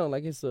in Atlanta.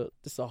 Like it's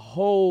a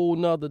whole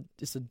nother,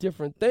 it's a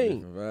different thing.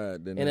 Different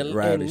vibe than And that in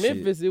rowdy shit.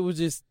 Memphis, it was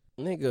just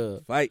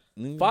nigga. Fight.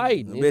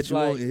 Fight. I It's bet you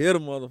like- won't hit a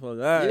motherfucker.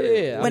 All right.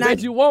 Yeah, When I bet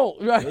I- you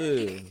won't. Right.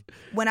 Yeah.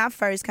 When I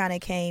first kind of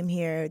came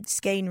here,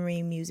 skating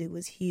ring music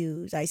was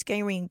huge. Like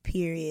skating ring,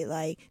 period.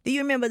 Like, do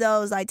you remember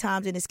those like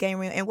times in the skating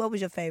ring? And what was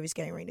your favorite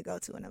skating ring to go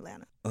to in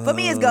Atlanta? For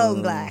me, it's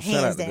Golden Glide, Shout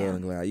out hands to down.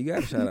 Golden Glide. You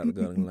got to shout out to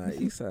Golden Glide.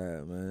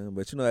 Eastside, man.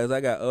 But you know, as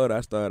I got older,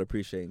 I started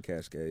appreciating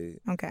Cascade.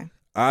 Okay.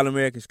 All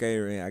American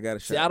skating ring. I got to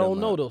shout. See, I don't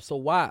them know out. though. So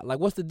why? Like,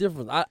 what's the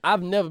difference?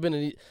 I've never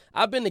been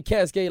I've been to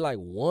Cascade like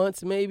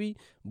once maybe,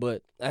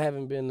 but I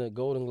haven't been to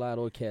Golden Glide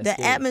or Cascade.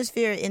 The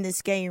atmosphere in the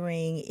skating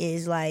ring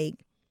is like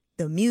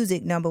the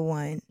music, number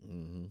one.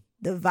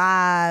 The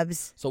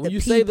vibes. So when the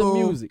you say the people.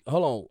 music,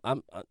 hold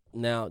on.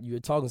 Now you're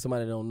talking to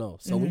somebody that don't know.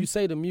 So when you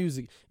say the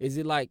music, is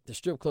it like the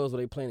strip clubs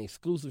where they playing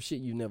exclusive shit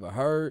you never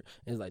heard?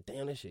 And it's like,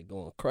 damn, that shit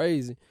going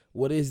crazy.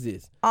 What is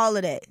this? all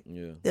of that.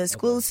 Yeah. The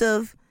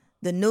exclusive,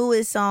 the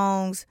newest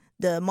songs,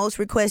 the most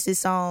requested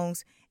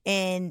songs,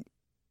 and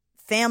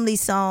family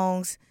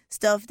songs,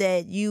 stuff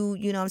that you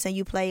know what I'm saying,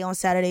 you play on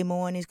Saturday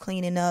mornings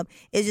cleaning up.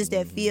 It's just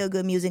that feel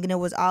good music, and it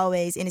was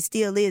always, and it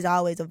still is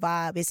always a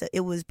vibe. It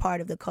was part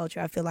of the culture.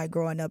 I feel like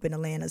growing up in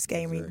Atlanta,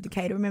 skating rink,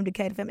 Decatur. Remember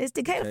Decatur Family? Is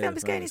Decatur Family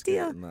skating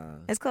still? Nah.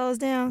 It's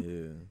closed down.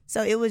 Yeah.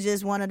 So it was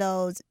just one of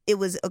those. It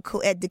was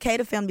at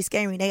Decatur Family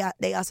Skating Rink.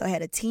 They also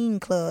had a teen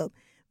club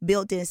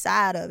built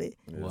inside of it.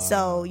 Wow.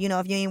 So, you know,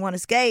 if you ain't want to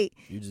skate,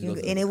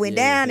 and it went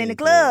yeah, down in the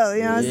teen club, club.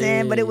 you know what I'm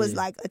saying? But it was Yeah.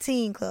 like a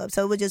teen club.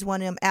 So it was just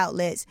one of them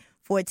outlets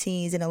for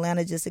teens in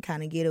Atlanta just to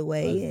kind of get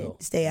away That's and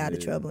dope. stay out of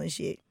Yeah. trouble and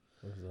shit.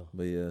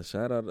 But yeah,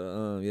 shout out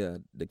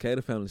to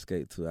Decatur Family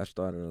Skate too. I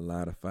started a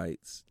lot of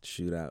fights,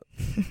 shootout.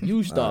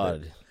 You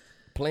started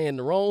playing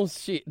the wrong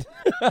shit.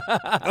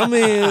 I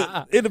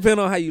mean, it depends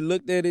on how you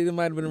looked at it. It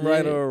might have been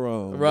right Yeah. or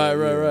wrong. Right,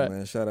 But right.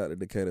 Man, shout out to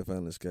Decatur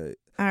Family Skate.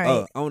 All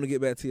right. I want to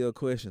get back to your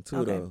question too,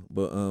 Okay. though.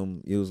 But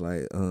it was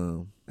like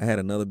I had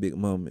another big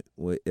moment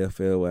with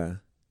FLY.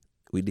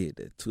 We did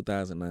the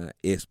 2009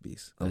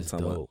 ESPYs. I'm That's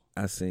talking about. dope.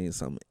 I seen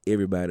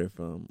everybody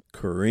from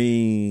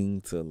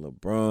Kareem to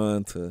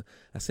LeBron to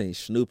I seen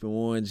Snoop and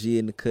Warren G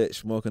in the cut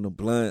smoking a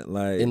blunt.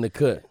 Like In the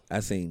cut. I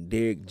seen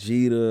Derek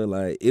Jeter.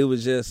 Like it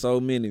was just so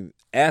many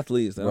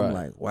athletes that I'm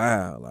Right. like,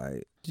 wow.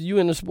 Like You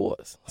in the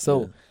sports.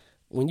 So Yeah.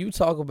 when you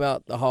talk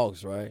about the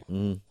Hawks, right?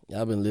 mm,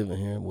 I've been living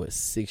here,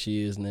 6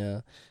 years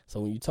now.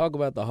 So when you talk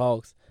about the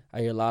Hawks,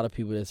 I hear a lot of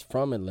people that's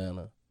from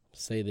Atlanta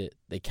say that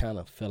they kind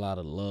of fell out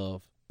of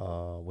love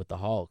with the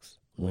Hawks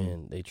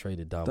when they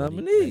traded Dominique.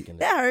 Dominique. back in the-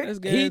 That hurt. that's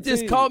He just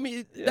guaranteed. called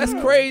me. That's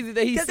crazy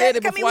that he 'Cause said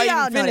that- it I mean, before I we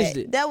all even know finished that.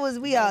 it. That was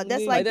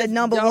that's like the that's-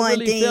 number y'all one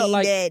really thing felt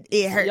like that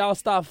it hurt. Y'all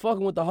stopped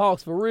fucking with the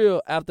Hawks for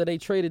real after they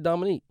traded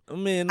Dominique. I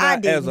mean, I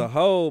not as a didn't.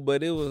 whole,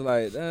 but it was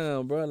like,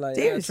 damn, bro, like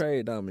I Serious.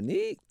 trade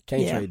Dominique.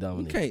 Can't Yeah. trade You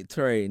Dominique. can't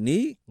trade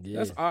Neek. Yeah.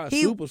 That's our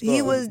He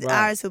superstar. was Right.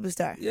 our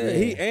superstar. Yeah,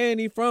 Yeah.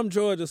 he from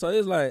Georgia, so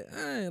it's like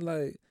I ain't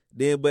like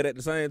then. But at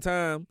the same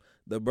time,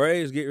 the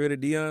Braves get rid of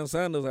Deion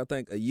Sanders. I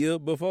think a year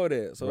before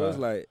that, so it's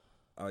Right. like,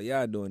 oh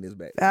y'all doing this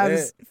back?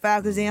 to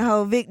Falcons didn't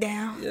hold Vic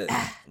down. back.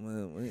 Yeah,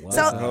 man, So,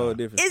 that's a whole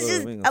different It's story.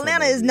 just We ain't gonna talk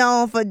Atlanta about is it.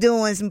 known for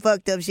doing some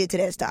fucked up shit to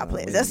their star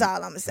players. we- That's all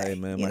I'm gonna say. Hey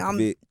man, you know, Michael I'm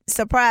Vick,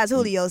 surprised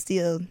Julio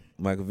still.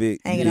 Michael Vick,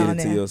 you Hanging did on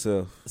it to there.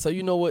 yourself. So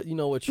you know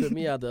what tripped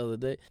me out the other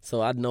day?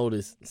 So I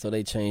noticed. So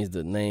they changed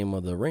the name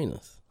of the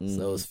arenas.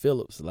 So it's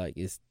Phillips. Like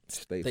it's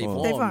State State Farm.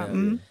 Farm State Farm,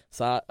 now. mhm.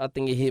 So I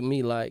think it hit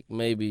me like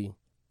maybe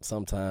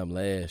sometime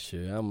last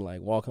year. I'm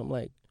like walking. I'm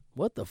like,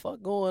 what the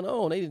fuck going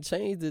on? They didn't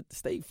change the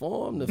State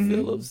Farm to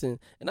Phillips, and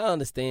I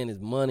understand there's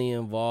money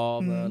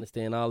involved. I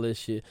understand all this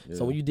shit.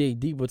 So when you dig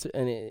deeper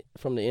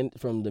from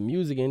the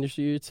music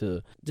industry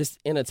to just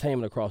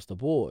entertainment across the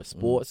board,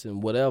 sports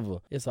and whatever,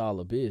 it's all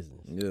a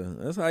business. Yeah,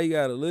 that's how you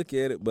gotta look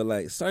at it. But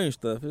like certain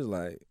stuff is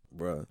like,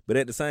 bruh. But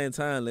at the same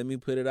time, let me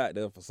put it out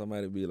there for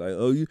somebody to be like,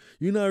 oh,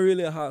 you're not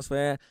really a Hawks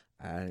fan.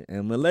 I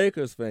am a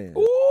Lakers fan.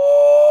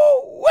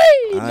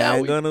 Ooh-wee! Now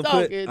I'm we gonna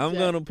talking, Jack.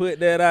 gonna put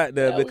that out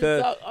there Now we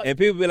because talk- and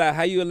people be like,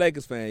 how you a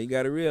Lakers fan? You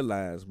gotta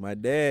realize my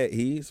dad,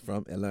 he's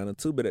from Atlanta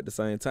too, but at the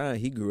same time,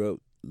 he grew up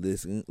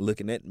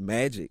looking at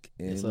Magic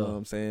and you know what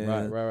I'm saying?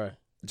 Right.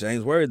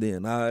 James Worthy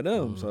and all of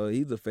them. So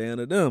he's a fan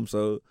of them.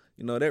 So,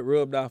 you know, that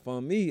rubbed off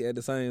on me at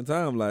the same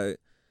time. Like,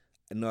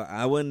 you know,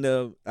 I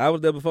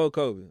was there before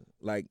Kobe.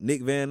 Like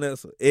Nick Van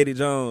Nessel, Eddie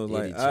Jones,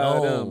 Eddie like all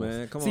of them, Jones.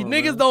 man. Come See, on.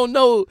 niggas man. don't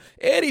know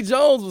Eddie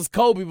Jones was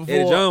Kobe before.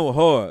 Eddie Jones was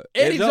hard.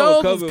 Eddie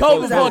Jones was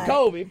Kobe before alright.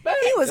 Kobe. Fact.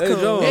 He was Eddie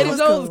cool. Jones. He Eddie was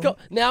Jones cool. was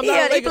Kobe. Now I'm not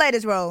a He Laker. played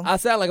his role. I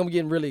sound like I'm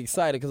getting really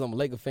excited because I'm a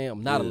Laker fan.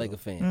 I'm not a Laker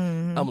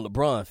fan. I'm a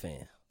LeBron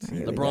fan.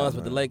 LeBron's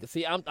with the Lakers.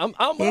 See, I'm Here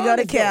go the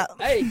honest, cap.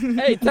 though.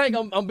 Hey, Tank,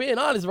 I'm being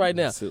honest right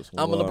now. Sip some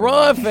I'm a water,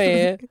 LeBron man.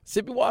 fan.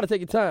 Sip your water,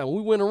 take your time. When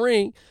we win a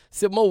ring,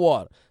 sip more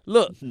water.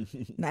 Look,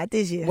 Not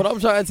this year. what I'm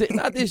trying to say,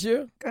 not this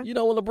year. Okay. You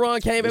know, when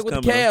LeBron came back It's with the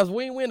coming Cavs,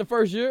 we didn't win the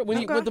first year. When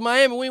he Okay. went to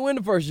Miami, we didn't win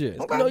the first year.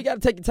 Okay. You know, you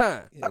got to take your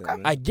time. Yeah,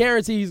 man. I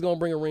guarantee he's going to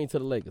bring a ring to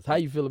the Lakers. How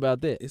you feel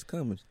about that? It's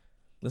coming.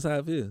 That's how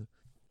I feel.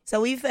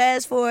 So we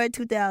fast forward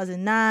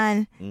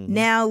 2009. Mm-hmm.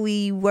 Now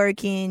we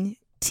working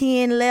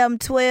 10, 11,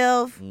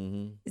 12.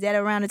 Mm-hmm. Is that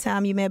around the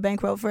time you met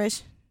Bankroll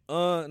Fresh?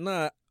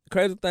 Nah.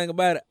 Crazy thing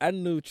about it, I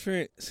knew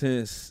Trent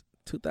since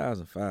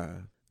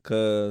 2005.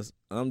 Cause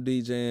I'm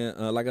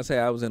DJing. Like I said,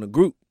 I was in a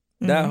group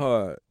that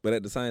hard, but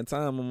at the same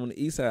time, I'm on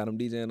the east side. I'm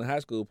DJing the high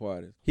school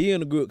parties. He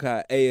in a group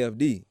called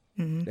AFD.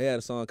 They had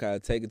a song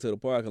called "Take It to the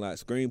Parking Lot."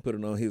 Scream put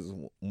it on his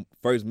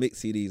first mix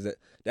CDs.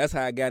 That's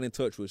how I got in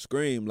touch with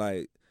Scream,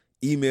 like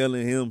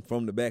emailing him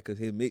from the back of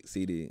his mix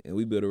CD, and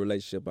we built a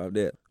relationship out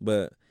there.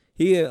 But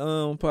he had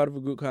part of a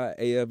group called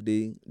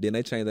AFD. Then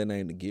they changed their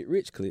name to Get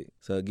Rich Click.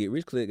 So Get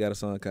Rich Click got a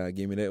song called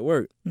 "Give Me That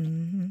Work."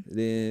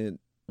 Then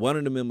one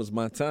of the members,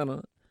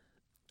 Montana,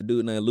 a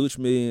dude named Luch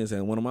Millions,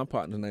 and one of my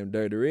partners named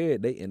Dirty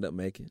Red, they end up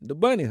making the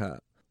Bunny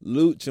Hop.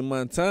 Luch and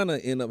Montana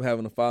end up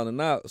having a falling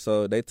out,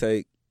 so they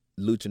take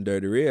Luch and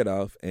Dirty Red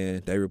off,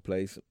 and they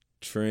replace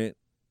Trent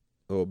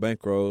or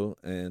Bankroll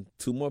and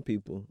two more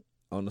people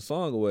on the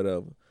song or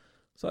whatever.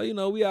 So, you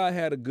know, we all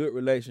had a good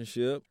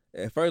relationship.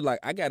 At first, like,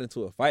 I got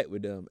into a fight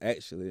with them,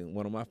 actually,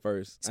 one of my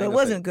first. So it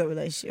wasn't a good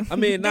relationship. I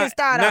mean, Didn't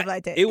start off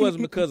like that. It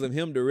wasn't because of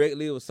him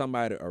directly. It was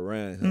somebody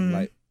around him. Mm-hmm.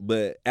 Like,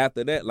 but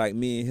after that, like,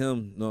 me and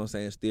him, you know what I'm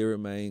saying, still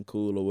remain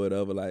cool or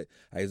whatever. Like,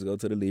 I used to go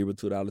to the Libra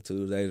 $2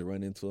 Tuesdays,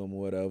 run into him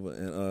or whatever.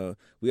 And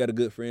we had a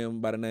good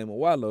friend by the name of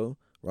Wallow.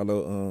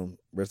 Wallow,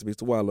 rest in peace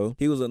to Wallow.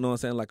 He was, you know what I'm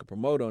saying, like a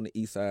promoter on the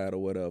east side or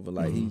whatever.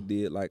 Like, he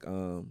did, like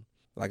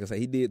I said,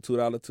 he did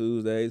 $2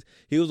 Tuesdays.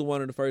 He was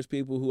one of the first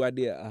people who I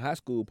did a high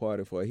school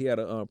party for. He had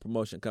a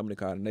promotion company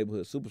called the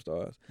Neighborhood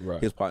Superstars. Right.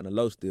 His partner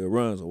Lo still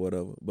runs or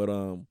whatever. But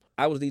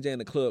I was DJing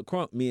the Club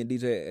Crunk, me and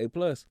DJ A+.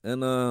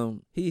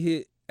 And he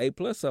hit A+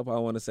 up, I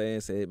want to say,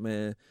 and said,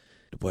 man,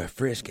 the boy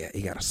Fresh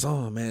he got a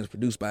song, man. It's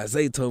produced by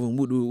Zaytoven.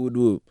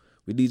 Wood.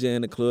 We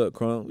DJing the Club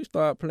Crunk. We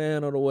start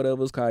playing or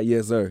whatever. It's called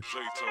Yes Sir. Yes, sir.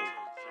 That's it.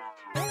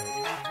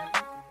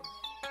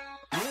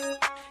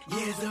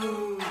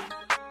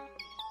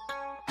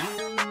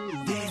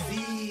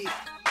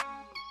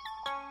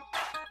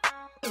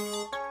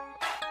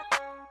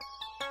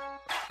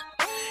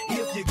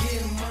 If you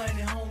getting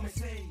money, homie,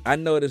 say. I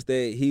noticed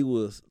that he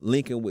was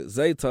linking with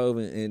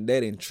Zaytoven, and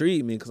that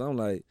intrigued me because I'm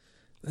like,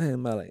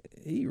 damn,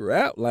 he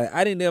rap? Like,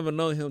 I didn't ever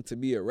know him to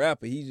be a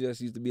rapper. He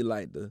just used to be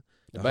like the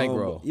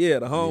Bankroll. The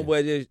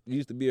homeboy just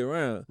used to be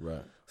around.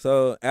 Right.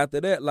 So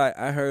after that, like,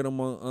 I heard him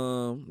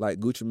on like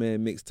Gucci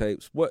Man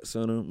mixtape, Sports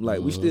Center.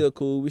 Like, we still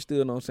cool. We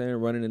still, know what I'm saying,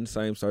 running in the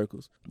same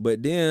circles.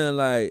 But then,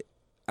 like,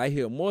 I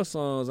hear more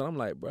songs, and I'm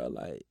like, bro,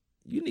 like,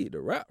 you need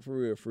to rap for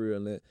real, for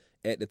real. And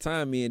at the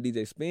time, me and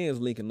DJ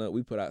Spins linking up,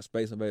 we put out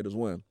Space Invaders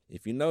 1.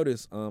 If you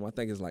notice, I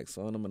think it's like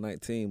song number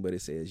 19, but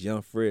it says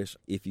Young Fresh,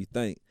 If You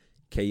Think.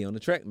 K on the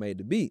track made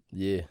the beat.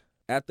 Yeah.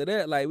 After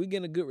that, like, we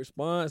getting a good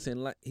response,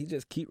 and like he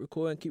just keep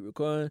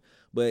recording,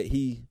 but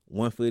he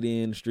 1 foot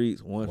in the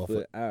streets, one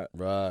foot out.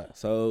 Right.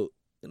 So,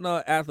 you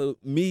know, after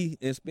me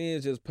and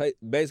Spins just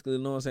basically, you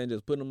know what I'm saying,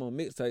 just putting them on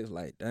mixtapes,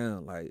 like,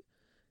 damn, like,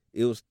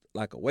 it was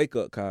like a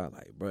wake-up call,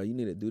 like, bro, you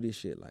need to do this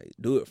shit, like,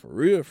 do it for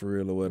real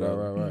or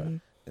whatever. Right. Mm-hmm.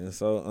 And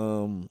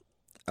so,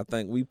 I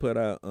think we put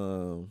out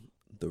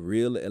The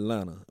Real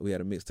Atlanta. We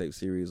had a mixtape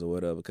series or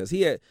whatever, because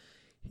I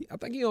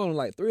think he owned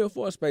like 3 or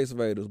 4 Space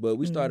Invaders, but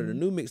we started a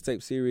new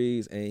mixtape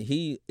series, and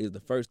he is the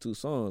first 2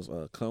 songs,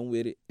 Come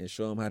With It and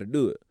Show Him How to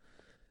Do It.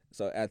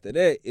 So after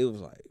that, it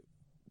was like,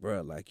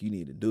 bro, like, you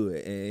need to do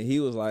it. And he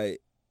was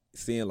like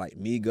seeing like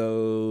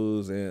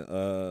Migos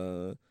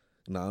and,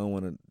 I don't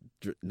want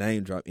to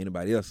name drop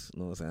anybody else, you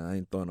know what I'm saying? I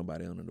ain't throwing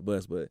nobody under the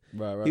bus, but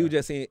he was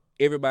just seeing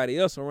everybody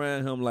else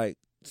around him like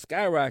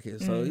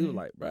skyrocket. So he was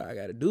like, bro, I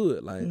got to do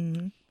it. Like,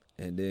 and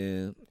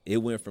then it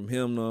went from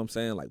him, know what I'm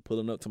saying, like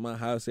pulling up to my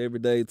house every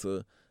day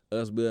to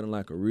us building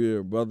like a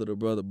real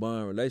brother-to-brother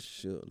bond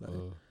relationship. Like,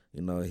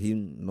 you know, he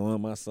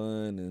knowing my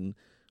son and, you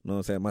know what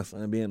I'm saying, my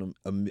son being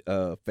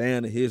a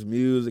fan of his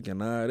music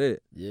and all that.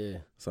 Yeah.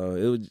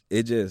 So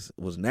it just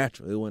was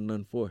natural. It wasn't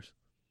nothing forced.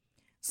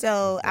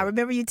 So I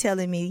remember you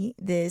telling me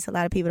this. A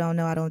lot of people don't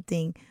know, I don't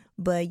think,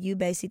 but you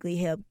basically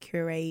helped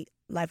curate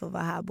Life of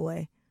a Hot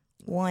Boy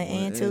 1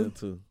 and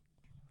 2.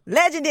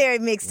 Legendary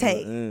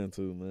mixtape. And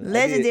 2, man.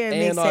 Legendary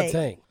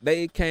mixtape.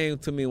 They came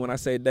to me when I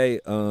say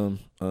they.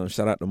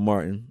 Shout out to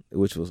Martin,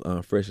 which was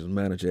Fresh's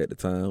manager at the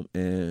time,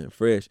 and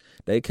Fresh.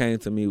 They came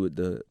to me with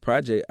the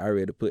project I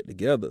already put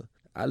together.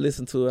 I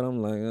listened to it.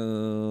 I'm like,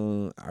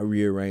 I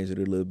rearranged it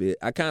a little bit.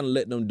 I kind of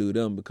let them do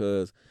them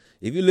because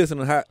if you listen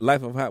to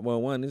Life of Hot Boy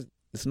 1,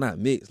 it's not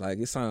mixed. Like,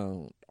 it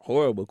sounds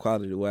horrible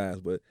quality wise,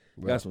 but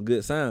it got some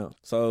good sound.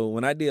 So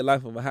when I did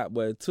Life of a Hot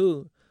Boy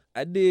 2.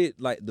 I did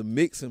like the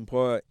mixing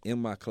part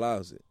in my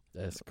closet.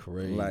 That's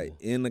crazy. Like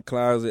in the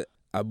closet,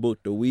 I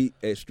booked a week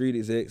at Street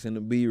Execs in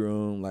the B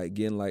room, like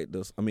getting like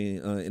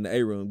in the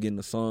A room, getting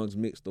the songs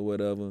mixed or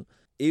whatever.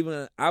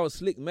 Even I was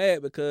slick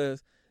mad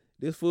because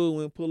this fool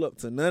wouldn't pull up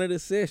to none of the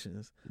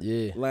sessions.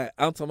 Yeah. Like,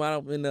 I'm talking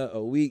about I'm in there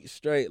a week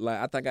straight. Like,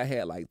 I think I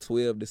had like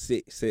 12 to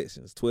 6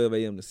 sessions, 12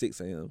 a.m. to 6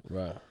 a.m.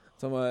 Right.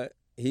 Talking about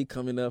he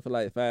coming up for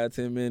like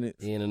 5-10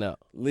 minutes. In and out.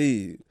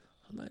 Leave.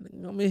 I'm like,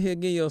 I'm in here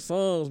getting your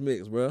songs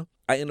mixed, bro.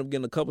 I ended up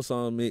getting a couple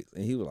songs mixed,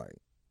 and he was like,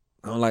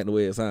 I don't like the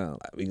way it sounds.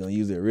 Like, we gonna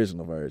use the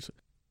original version.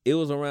 It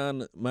was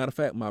around, matter of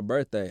fact, my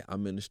birthday.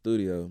 I'm in the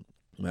studio.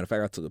 Matter of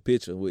fact, I took a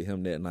picture with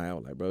him that night. I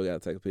was like, bro, we gotta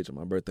take a picture of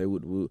my birthday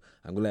with the Woo.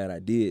 I'm glad I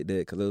did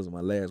that because it was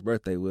my last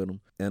birthday with him.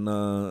 And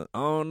I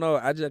don't know,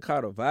 I just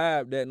caught a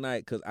vibe that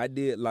night because I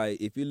did, like,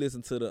 if you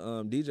listen to the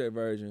DJ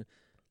version,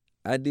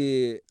 I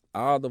did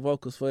all the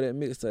vocals for that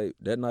mixtape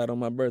that night on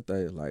my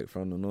birthday, like,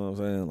 from the, know what I'm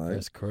saying? Like,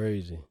 that's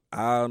crazy.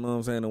 I know what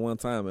I'm saying, at one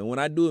time. And when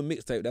I do a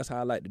mixtape, that's how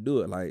I like to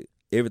do it. Like,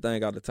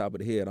 everything out the top of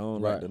the head. I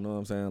don't like to, know what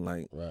I'm saying?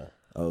 Like,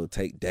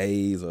 take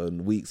days or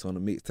weeks on the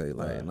mixtape.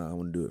 Like, I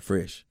want to do it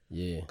fresh.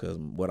 Yeah. Because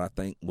what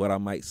I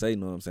might say,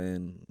 know what I'm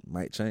saying,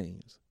 might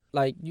change.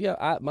 Like,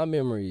 my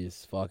memory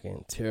is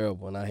fucking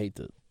terrible, and I hate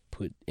to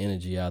put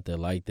energy out there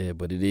like that,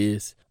 but it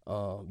is.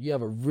 You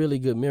have a really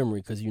good memory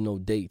because you know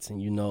dates and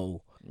you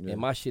know and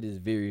my shit is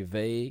very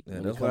vague. Yeah,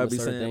 when that's it why I comes be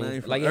to certain saying I things.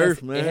 ain't from like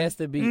Earth, man. It has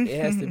to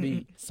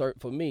be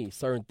for me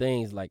certain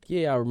things. Like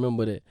I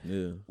remember that.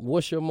 Yeah.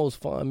 What's your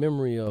most fond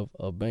memory of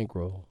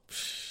Bankroll?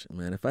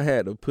 Man, if I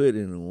had to put it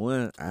in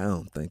one, I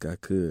don't think I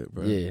could,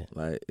 bro. Yeah.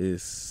 Like,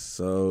 it's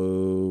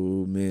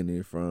so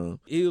many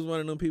from. He was one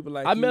of them people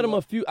like I met him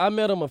a few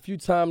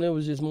times. It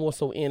was just more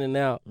so in and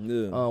out.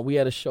 Yeah. We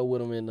had a show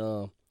with him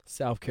in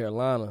South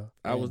Carolina.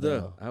 I was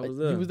there.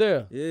 You was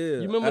there? Yeah.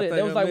 You remember that?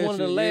 That was like one of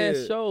the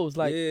last shows.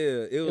 Like,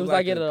 yeah. It was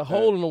like at a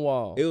hole in the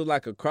wall. It was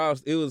like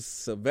across. It was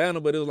Savannah,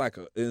 but it was like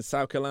in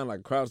South Carolina, like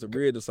across the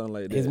bridge or something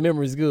like that. His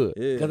memory's good.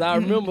 Yeah. Because I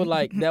remember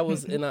like that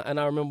was, and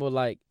I remember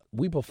like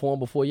we performed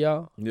before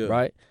y'all,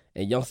 right?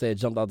 And Beyoncé had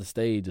jumped off the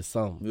stage or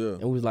something. Yeah.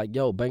 And we was like,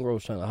 yo,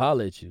 Bankroll's trying to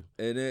holler at you.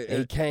 And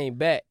he came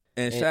back.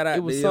 And shout out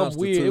it was to something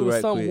Beyoncé weird. too, It was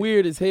right something quick.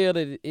 weird as hell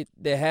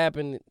that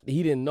happened.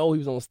 He didn't know he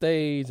was on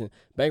stage, and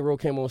Bankroll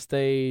came on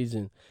stage,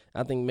 and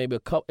I think maybe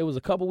it was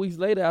a couple weeks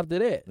later after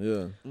that.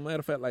 Yeah. Matter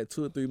of fact, like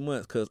 2 or 3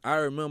 months, because I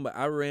remember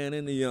I ran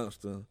into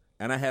Youngster,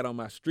 and I had on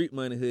my Street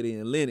Money hoodie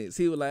and Lennox.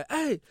 He was like,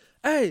 hey,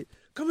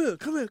 come here.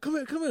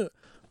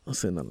 I'm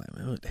sitting there like,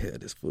 man, what the hell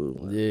this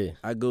fool, man? Yeah.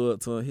 I go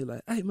up to him. He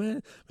like, hey,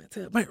 man,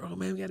 tell Bankroll,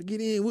 man, we got to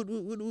get in. What?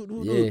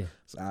 Yeah.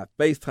 So I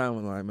FaceTime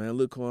him like, man,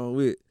 look who I'm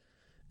with.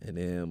 And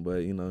then,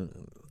 but, you know,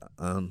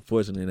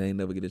 unfortunately, they ain't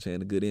never get a chance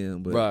to get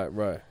in. But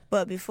Right.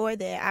 But before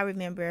that, I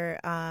remember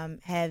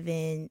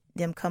having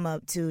them come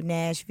up to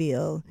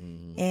Nashville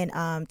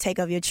and Take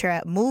Off Your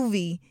Trap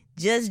movie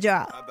just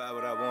dropped. I buy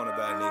what I want to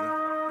buy, nigga.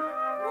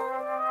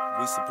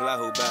 We supply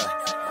who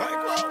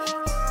buy.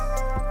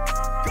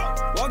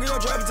 Walk in your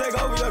trap and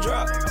take over your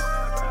trap.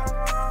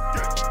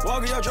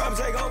 Walk in your trap and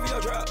take over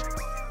your trap.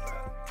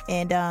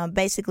 And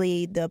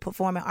basically, the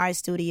Performing Arts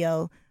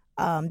Studio,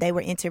 they were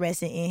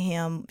interested in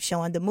him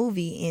showing the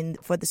movie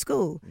for the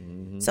school.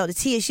 So the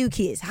TSU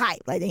kids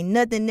hype. Like,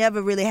 nothing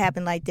never really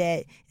happened like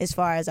that as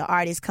far as an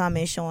artist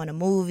coming, showing a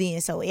movie.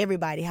 And so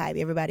everybody hype,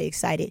 everybody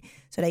excited.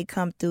 So they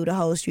come through, the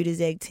whole Street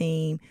Exec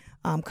team,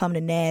 come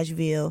to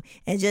Nashville.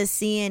 And just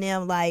seeing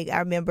them, like, I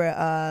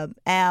remember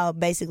Al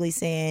basically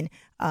saying,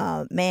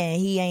 man,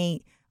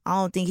 I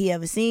don't think he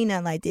ever seen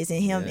nothing like this.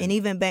 And him, and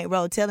even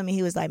Bankroll telling me,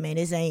 he was like, man,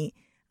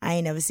 I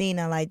ain't never seen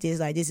nothing like this.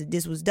 Like,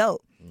 this was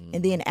dope.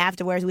 And then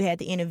afterwards, we had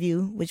the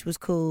interview, which was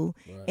cool.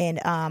 Right. And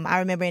I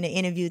remember in the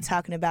interview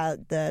talking about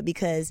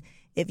because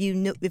if you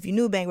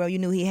knew Bankroll, you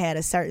knew he had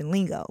a certain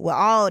lingo. Well,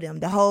 all of them,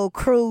 the whole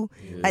crew,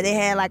 like they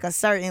had like a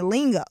certain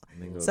lingo.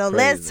 So crazy,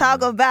 let's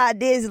talk about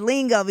this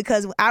lingo,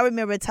 because I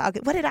remember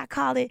talking. What did I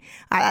call it?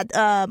 I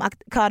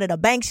called it a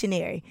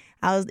banctionary.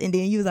 And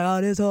then you was like,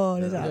 oh, that's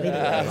hard.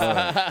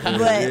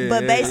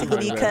 But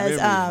basically, because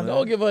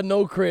don't give her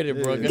no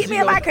credit, bro. Give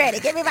me my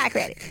credit.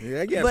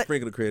 Yeah, I got a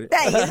sprinkle of credit.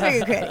 Hey, a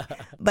sprinkle of credit.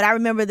 But I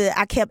remember that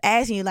I kept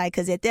asking you, like,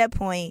 because at that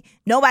point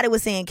nobody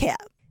was saying cap.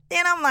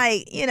 Then I'm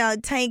like,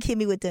 Tank hit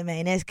me with the,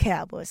 man, that's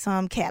cap or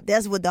some cap.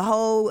 That's what the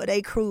whole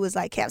they crew was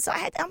like, cap. So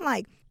I'm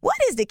like, what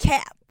is the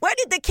cap? Where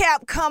did the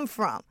cap come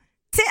from?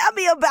 Tell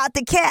me about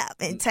the cap.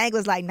 And Tank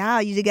was like, nah,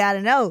 you just got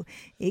to know.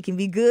 It can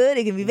be good,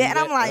 it can be bad. And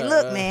I'm like,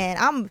 look,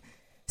 man,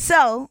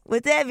 So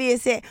with that being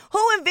said,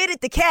 who invented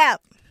the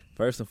cap?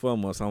 First and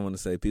foremost, I want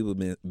to say people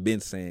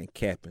been saying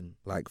capping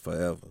like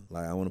forever.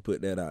 Like, I want to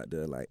put that out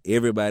there. Like,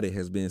 everybody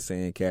has been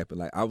saying capping.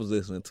 Like, I was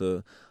listening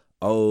to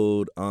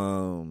old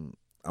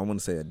I want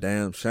to say a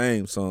Damn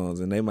Shame songs,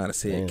 and they might have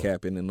said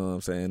capping, you know what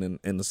I'm saying,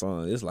 in the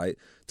song. It's like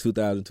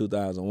 2000,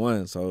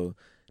 2001. So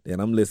then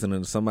I'm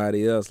listening to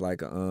somebody else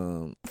like I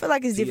feel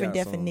like it's different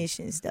song.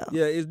 definitions though.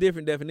 Yeah, it's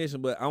different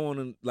definition, but I want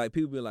to, like,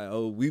 people be like,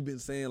 oh, we've been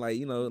saying,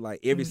 like, like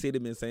every city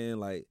been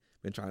saying, like,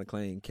 been trying to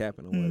claim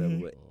capping or whatever.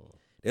 But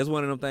that's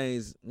one of them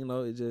things,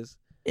 it just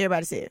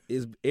everybody said it.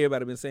 It's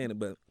everybody been saying it,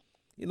 but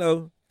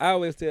I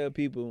always tell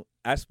people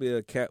I spell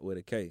cap with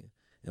a K.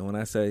 And when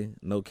I say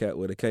no cap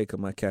with a K, because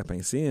my cap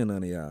ain't seeing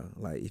none of y'all.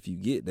 Like, if you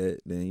get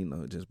that,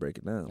 then, just break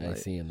it down. I ain't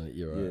seeing it.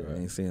 You're right. I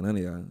ain't seeing none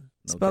of y'all. No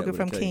Spoken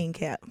from King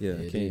Cap. Yeah,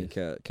 King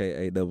Cap,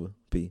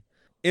 K-A-P-P.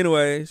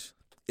 Anyways,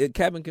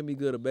 capping can be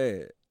good or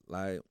bad.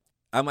 Like,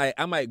 I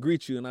might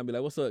greet you, and I'll be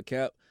like, what's up,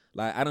 Cap?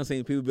 Like, I done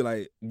seen people be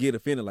like, get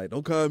offended, like,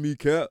 don't call me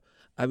Cap.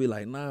 I be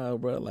like, nah,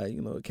 bro, like,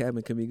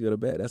 capping can be good or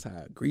bad. That's how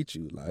I greet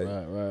you. Like,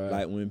 right.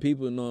 Like, when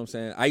people, know what I'm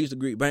saying, I used to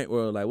greet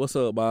Bankroll, like, what's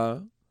up,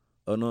 Bob?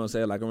 Or know what I'm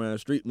saying, like around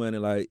Street Money,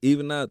 like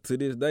even now to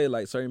this day,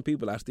 like certain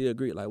people I still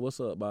greet, like, what's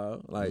up,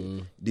 Bob? Like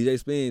DJ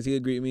Spins, he'll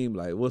greet me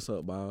like, what's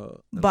up,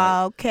 Bob?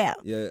 Bob, like, Cap.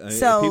 Yeah, and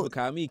people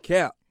call me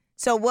Cap.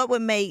 So what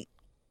would make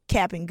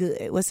capping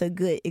good? What's a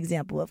good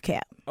example of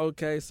cap?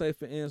 Okay, say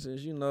for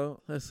instance,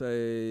 let's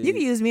say you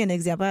can use me an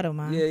example. I don't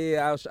mind.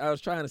 Yeah. I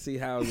was trying to see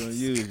how I was gonna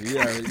use you.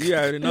 You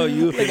already know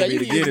you finna be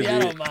to get it.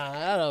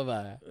 I don't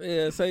mind.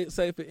 Yeah,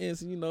 say for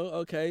instance,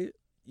 okay,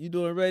 you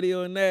doing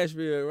radio in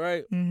Nashville,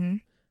 right? Mm-hmm.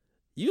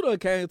 You done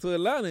came to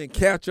Atlanta and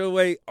capped your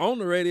way on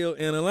the radio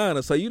in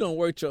Atlanta, so you done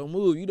worked your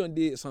move. You done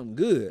did something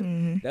good.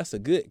 Mm-hmm. That's a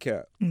good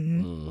cap.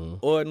 Mm-hmm.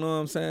 Or, you know what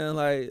I'm saying?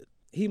 Like,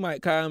 he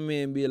might call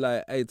me and be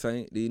like, hey,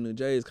 Tank, these new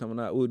J's coming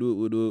out. We'll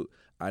do it.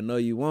 I know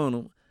you want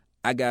them.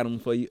 I got them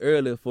for you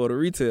earlier for the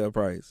retail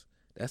price.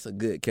 That's a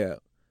good cap.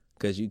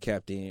 because you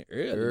capped in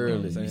early. You know what Early,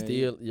 I'm you saying?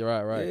 still, you're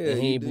right. Yeah, and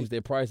he he ain't did. boost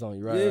that price on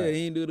you, right? Yeah, right.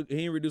 he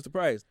ain't reduce the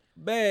price.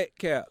 Bad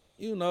cap,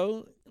 you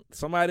know,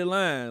 somebody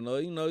lying, or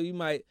you know,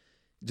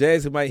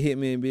 Jazzy might hit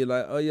me and be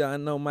like, "Oh yeah, I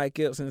know Mike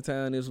Epps in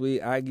town this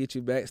week. I get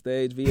you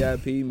backstage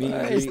VIP meet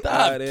and Hey, greet,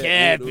 stop all that,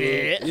 capping.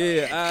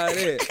 Yeah, all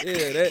that.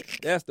 Yeah,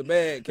 that's the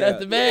bad cap. That's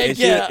the bad And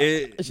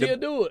cap. She'll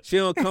do it. She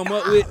don't come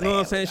up with, you know what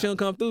I'm saying? She don't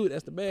come through.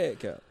 That's the bad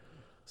cap.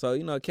 So,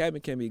 you know,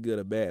 capping can be good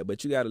or bad,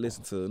 but you got to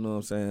listen to, you know what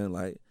I'm saying,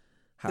 like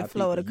how The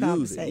flow of the people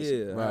use it.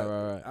 conversation. Yeah,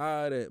 Right.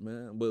 all that,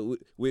 man. But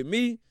with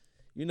me,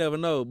 you never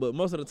know. But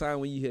most of the time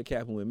when you hear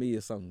capping with me,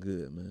 it's something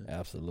good, man.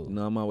 Absolutely. You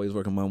know, I'm always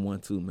working my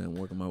 1-2, man,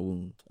 working my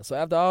wound. So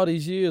after all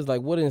these years,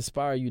 like, what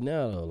inspire you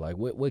now, though? Like,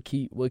 what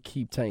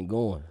keep Tank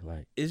going?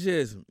 Like, It's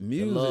just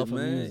music, love for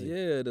man. music.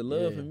 Yeah, the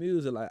love Yeah. for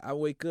music. Like, I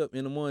wake up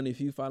in the morning, if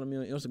you follow me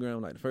on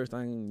Instagram, like, the first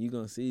thing you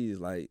going to see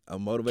is, like, a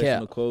motivational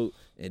Cap. quote,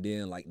 and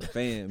then, like, the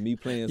fan, me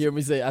playing. you hear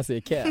me say? I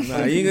said cap.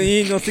 Nah, you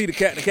ain't gonna see the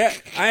cat.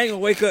 I ain't gonna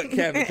wake up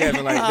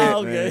capping like that,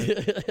 okay.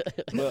 man.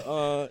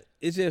 But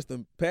it's just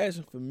the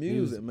passion for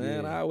music, Music,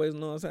 man. yeah. I always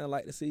know what I'm saying. I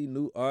like to see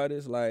new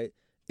artists, like,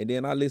 and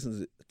then I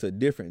listen to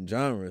different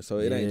genres, so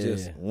it ain't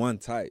just Yeah. one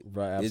type.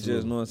 Right, It's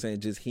just, know what I'm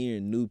saying, just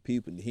hearing new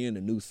people, hearing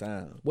the new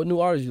sound. What new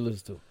artists you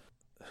listen to?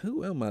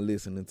 Who am I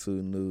listening to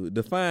new?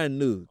 Define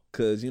new,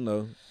 cause you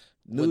know,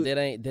 new. But that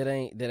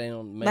ain't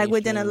on Like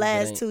within the mainstream, that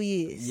last ain't- 2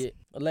 years. Yeah,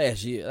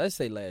 last year. Let's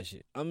say last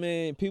year. I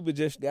mean, people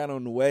just got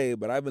on the wave,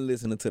 but I've been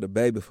listening to the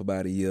Baby for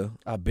about a year.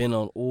 I've been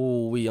on.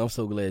 I'm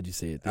so glad you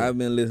said that. I've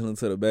been listening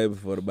to the Baby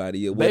for about a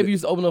year. Baby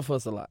used to open up for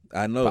us a lot.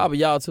 I know. Probably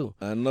y'all too.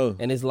 I know.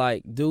 And it's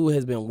like, dude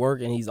has been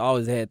working. He's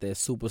always had that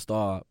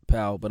superstar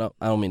power. But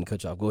I don't mean to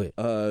cut you off. Go ahead.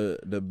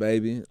 The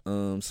Baby,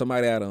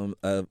 somebody out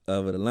of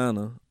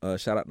Atlanta,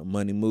 shout out to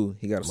Money Moo.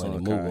 He got a Money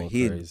song move called on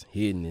Hidden. crazy.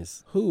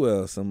 Hiddenness. Who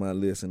else am I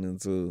listening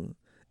to?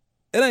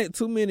 It ain't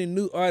too many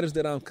new artists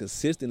that I'm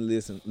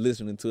consistently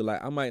listening to.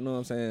 Like, I might, know what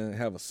I'm saying,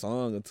 have a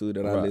song or two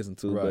that I Right, listen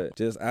to, right. but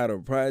just out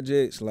of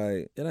projects,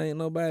 like, it ain't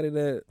nobody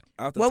that.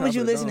 Off the What top was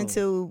you of the listening dome.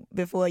 to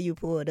before you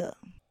pulled up?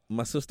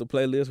 My sister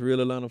playlist,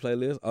 Real Atlanta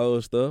playlist,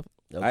 old stuff.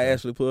 Okay. I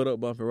actually pulled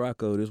up Bumpy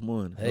Rocco this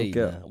morning. Hey,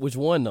 No cap. now, which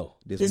one though?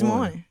 This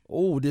morning.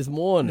 Oh, this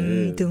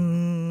morning.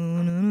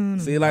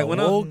 See, like, when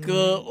I woke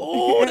up.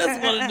 Oh,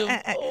 that's one of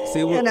them. Oh. See,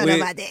 You with, don't know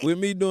about that. with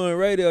me doing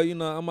radio, you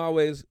know, I'm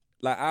always,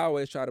 like, I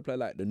always try to play,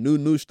 like, the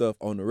new stuff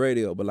on the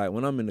radio. But, like,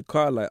 when I'm in the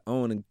car, like, I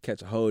want to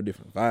catch a whole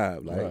different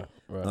vibe. Like,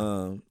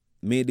 Right.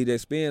 me and DJ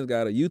Spins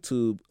got a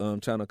YouTube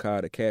channel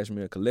called the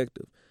Cashmere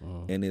Collective.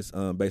 And it's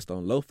based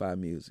on lo-fi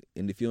music.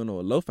 And if you don't know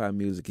what lo-fi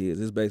music is,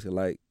 it's basically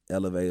like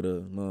elevator,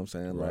 you know what I'm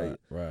saying? Like,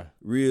 Right.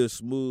 real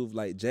smooth,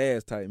 like,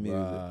 jazz type music.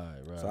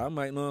 Right. So I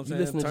might, know what I'm You saying,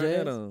 listen to turn jazz?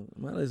 that on. I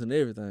might listen to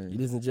everything. You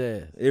listen to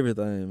jazz.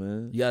 Everything,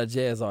 man. You got a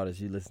jazz artist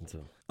you listen to.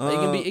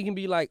 It can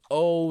be like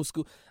old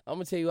school. I'm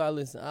gonna tell you, I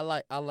listen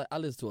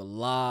to a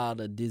lot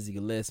of Dizzy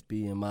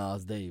Gillespie and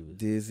Miles Davis.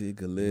 Dizzy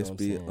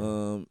Gillespie, You know what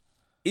I'm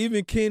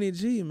even Kenny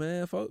G,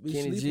 man. Folk be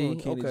Kenny sleeping on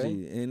G, Kenny okay.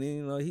 G, and then,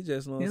 you know, he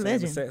just, know what He's I'm a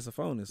saying, a legend.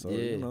 saxophonist. So Yeah.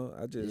 you know,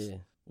 I just Yeah.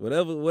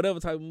 whatever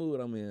type of mood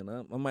I'm in,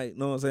 I might,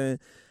 know what I'm saying,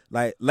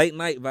 like late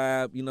night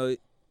vibe. You know,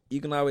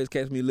 you can always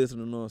catch me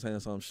listening, know what I'm saying,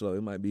 something slow.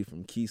 It might be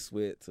from Keith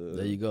Sweat to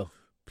There you go.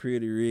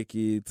 Pretty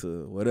Ricky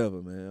to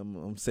whatever, man.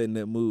 I'm setting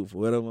that mood for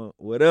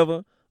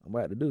whatever I'm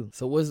about to do.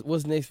 So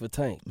what's next for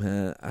Tank?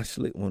 Man, I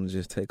actually want to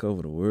just take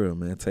over the world,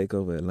 man. Take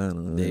over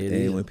Atlanta. There it and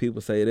is. when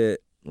people say that,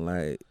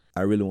 like,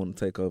 I really want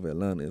to take over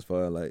Atlanta as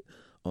far as, like,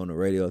 on a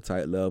radio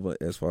type level,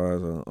 as far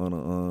as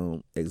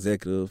on a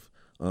executive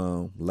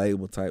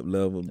label type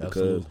level, because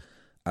Absolutely.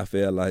 I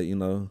feel like, you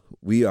know,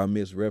 we are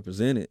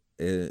misrepresented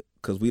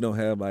because we don't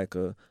have, like,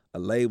 a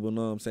label,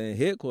 know what I'm saying,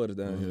 headquarters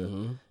down here.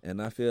 Mhm.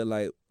 And I feel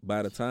like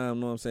by the time,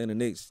 know what I'm saying, the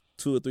next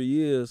 2 or 3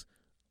 years,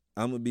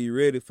 I'm going to be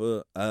ready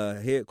for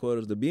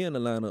headquarters to be in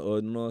Atlanta, or,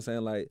 you know what I'm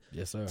saying, like,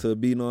 Yes, sir. to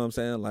be, know what I'm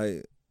saying,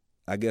 like,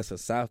 I guess a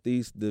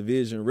Southeast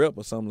Division rep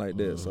or something like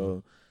that.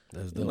 So,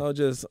 That's you dope. know,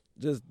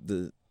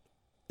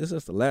 it's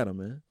just the latter,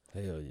 man.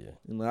 Hell yeah.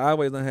 You know, I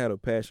always done had a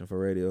passion for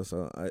radio,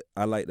 so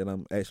I like that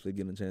I'm actually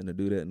getting a chance to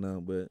do that now.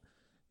 But,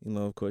 you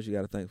know, of course, you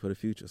got to think for the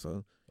future.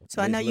 So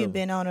So I know next you've level.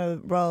 been on a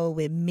road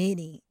with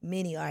many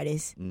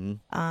artists.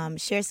 Mhm.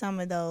 Share some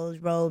of those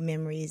road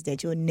memories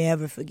that you'll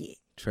never forget.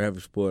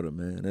 Travis Porter,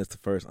 man, that's the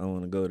first. I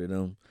want to go to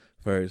them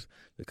first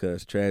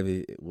because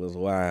Travis was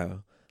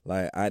wild.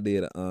 Like, I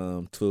did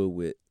a tour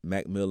with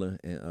Mac Miller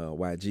and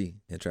YG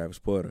and Travis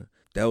Porter.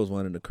 That was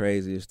one of the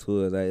craziest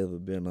tours I ever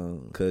been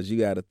on. Cause you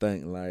got to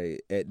think,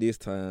 like, at this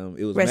time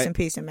it was Rest Mac, in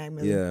peace to Mac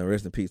Miller. Yeah,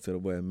 rest in peace to the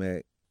boy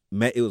Mac.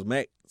 It was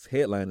Mac's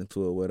headlining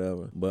tour or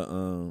whatever.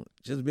 But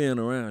just being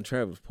around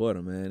Travis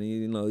Porter, man,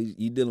 you know,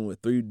 you dealing with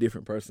 3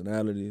 different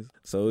personalities.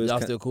 So it's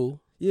Y'all still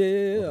cool?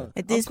 yeah.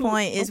 At this I'm cool-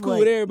 point, it's I'm cool what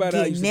with everybody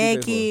I get used to do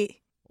that for. naked,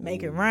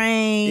 make it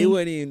rain. It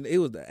wasn't even. It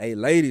was the A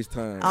ladies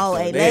time. Oh, So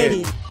hey, that-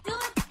 ladies.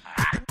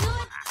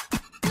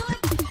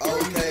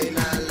 Okay,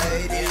 now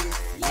ladies,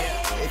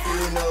 if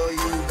you know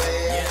you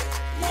bad,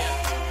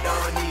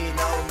 don't need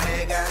no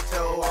man, got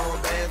your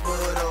own bands,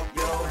 put up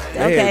your hands.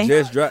 They Okay. had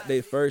just dropped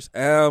their first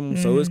album,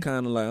 so it's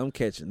kind of like I'm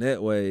catching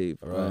that wave.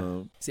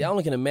 Right. See, I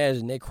only can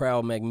imagine that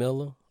crowd, Mac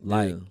Miller.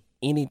 Like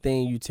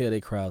anything you tell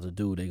that crowd to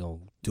do, they gonna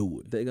do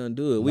it. They gonna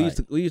do it.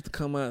 We used to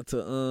come out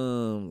to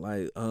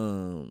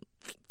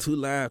 2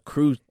 Live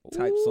Crew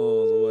type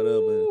songs or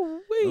whatever.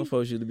 And them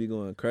folks used to be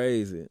going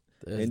crazy.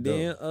 That's and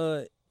dope.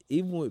 then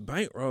even with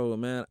Bankroll,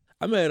 man,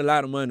 I made a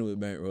lot of money with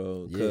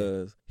Bankroll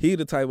because he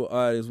the type of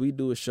artist, we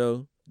do a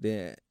show,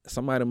 then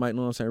somebody might,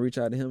 know what I'm saying, reach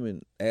out to him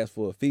and ask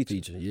for a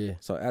feature. Yeah.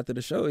 So after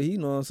the show, he,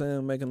 know what I'm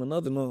saying, making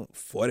another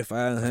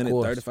 $4,500,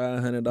 course.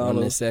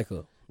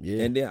 $3,500.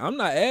 Yeah. And then I'm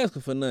not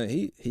asking for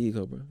nothing. He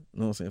go, bro. Know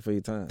what I'm saying, for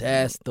your time.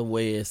 That's the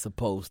way it's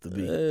supposed to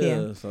be.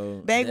 Yeah.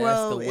 So Bankroll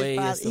That's the way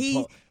is it's supposed.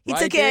 he Right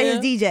took care there.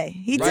 of his DJ.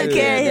 He Right took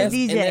care there. of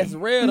his DJ. And that's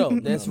rare though.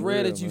 That's rare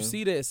real, that you man.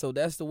 see that. So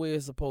that's the way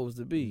it's supposed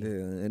to be. yeah,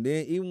 and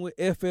then even with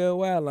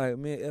FLY, like,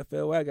 man,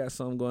 FLY got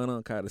something going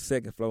on called the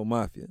Second Floor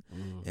Mafia,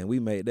 and we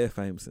made that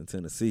famous in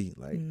Tennessee.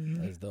 Like,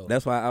 That's dope.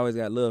 that's why I always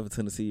got love for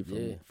Tennessee,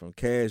 from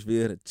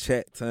Cashville to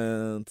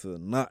Chattown to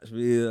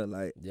Knoxville,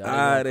 like Yeah,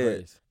 all they go that.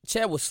 crazy.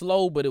 Chat was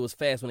slow, but it was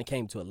fast when it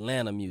came to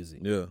Atlanta music.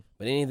 Yeah,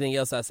 But anything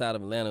else outside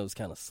of Atlanta was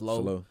kind of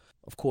slow.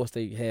 Of course,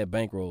 they had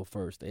Bankroll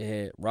first. They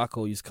had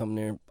Rocco used to come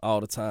there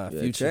all the time.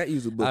 Yeah, Future. Chat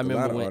used to book I a lot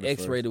remember of when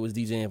artists X-Rated was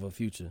DJing for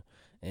Future.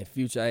 And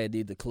Future, I had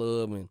did the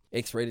club, and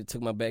X-Rated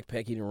took my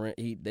backpack.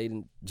 They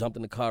didn't jumped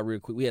in the car real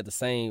quick. We had the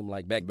same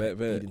like backpack.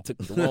 He didn't took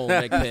the wrong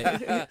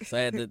backpack, so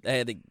I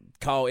had to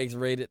call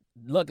X-Rated.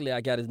 Luckily, I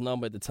got his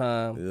number at the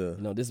time. Yeah.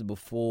 You know, this is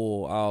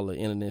before all the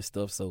internet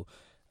stuff, so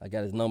I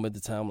got his number at the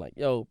time. I'm like,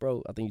 yo,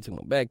 bro, I think you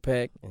took my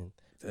backpack, and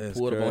That's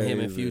pulled up on him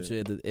and crazy.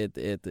 Future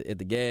at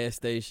the gas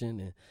station,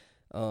 and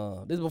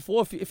this is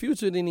before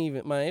Future didn't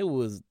even, man.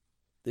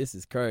 This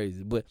is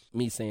crazy. But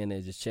me saying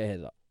that, just Chat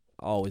had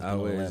always been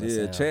on Atlanta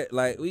sound. Chat,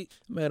 like, we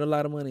made a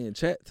lot of money in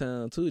Chat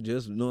Town too,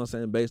 just, you know what I'm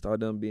saying, based on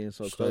them being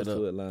so Straight close up.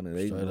 to Atlanta.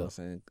 They, you Straight know what up. I'm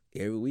saying,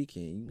 every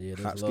weekend, Yeah, you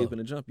that's hop, love. skip,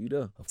 and a jump, you there.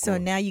 Of So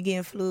course. now you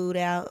getting flued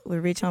out with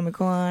Rich Homie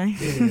Quan.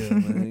 Yeah,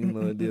 man, you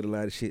know, I did a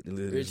lot of shit to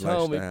live Rich this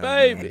homie,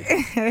 lifestyle, baby.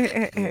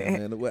 man. Yeah,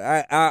 man.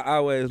 Well, I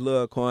always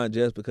love Quan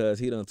just because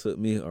he done took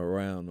me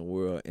around the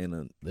world in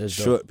a That's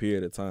short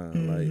period of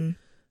time. Like,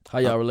 How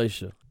y'all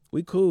relationship?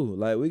 we cool.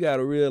 Like, we got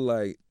a real,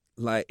 like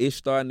it's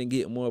starting to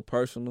get more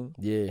personal.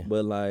 Yeah.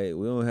 But, like,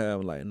 we don't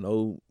have, like,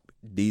 no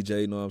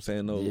DJ, you know what I'm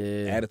saying? No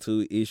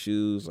attitude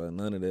issues or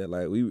none of that.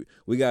 Like,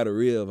 we got a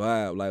real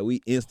vibe. Like,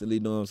 we instantly,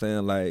 you know what I'm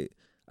saying? Like,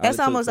 That's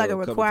I done almost took like a her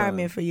couple requirement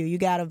times. for you. You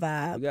got a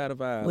vibe We got a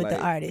vibe. with like,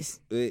 the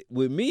artist.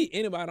 with me,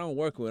 anybody I don't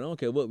work with, I don't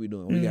care what we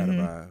doing. We got a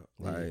vibe.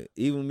 Like,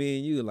 even me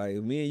and you, like,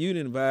 if me and you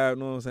didn't vibe, you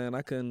know what I'm saying?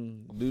 I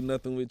couldn't do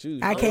nothing with you.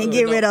 I don't can't even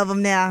get know- rid of him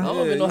I now.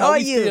 don't even know how Or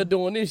we you. still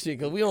doing this shit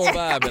because we don't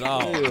vibe at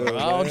all. Yeah, bro.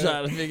 I'm man.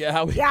 trying to figure out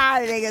how we. Y'all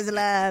niggas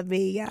love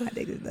me. Y'all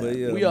niggas love But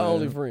me. yeah, We are man.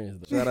 only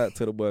friends. Though. Shout out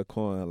to the boy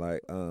Quan.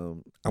 Like,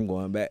 I'm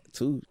going back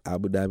to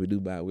Abu Dhabi,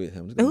 Dubai with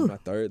him. It's gonna be my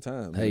third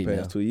time in Hey, the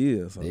past now. 2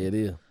 years. So, There it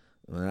is.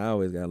 man, I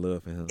always got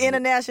love for him.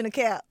 International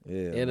cap. Yeah,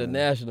 man.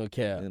 International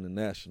cap.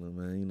 International,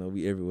 man. You know,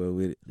 we everywhere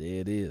with it.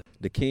 There it is.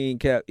 The King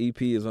Cap EP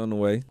is on the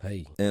way,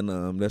 Hey. and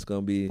that's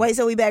gonna be. Wait,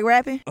 so we back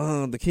rapping?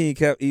 The King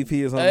Cap EP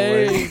is on the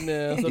way. Hey,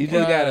 now. You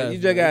just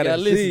gotta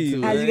listen see.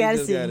 to Ah, it. you gotta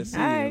just see. gotta see.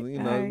 All right, You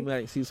all know, right. you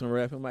might see some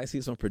rapping, might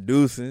see some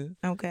producing,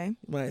 Okay. you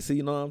might see,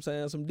 you know what I'm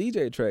saying, some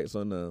DJ tracks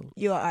on them.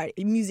 You're an art,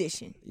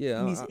 musician.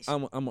 Yeah, Musician.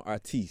 I'm an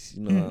artiste.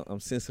 You know, I'm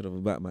sensitive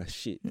about my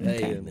shit.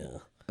 Hey, And,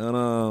 now.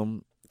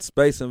 and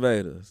Space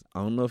Invaders. I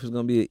don't know if it's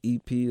gonna be an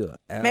EP or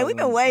album. Man, we've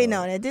been waiting or-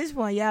 on it. At this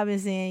point, y'all been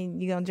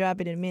saying you're going to drop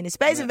it in a minute.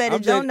 Space Man, Invaders,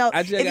 I'm just- don't know.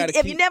 I just If gotta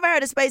you keep- never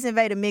heard a Space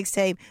Invader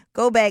mixtape,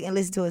 go back and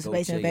listen to a Go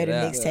Space check it Invader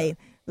out. mixtape.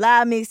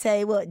 Live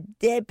mixtape, what?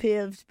 Dead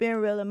Piff, Spin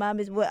Reel, and My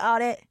Miss, what? All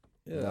that?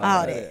 Yeah,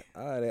 All that.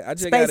 All that. I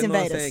just Space gotta, know what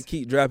I'm Invaders. saying,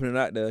 keep dropping it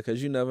out there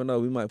because you never know.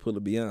 We might pull a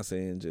Beyonce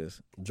and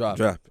just Drop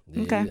drop it.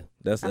 it. Okay. Yeah.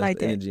 That's I like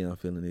the that. energy I'm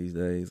feeling these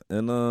days.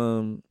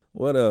 And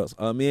what else?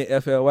 Me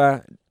and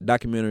FLY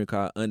documentary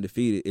called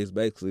Undefeated is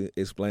basically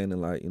explaining,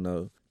 like, you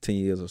know, 10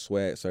 years of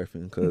swag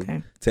surfing because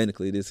Okay.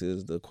 technically this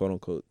is the quote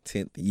unquote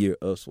 10th year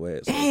of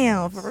swag surfing.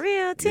 Damn, for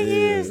real? 10 Yeah,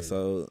 years?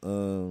 So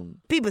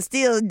People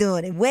still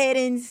doing it.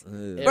 Weddings,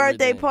 yeah,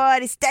 birthday Everything.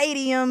 parties,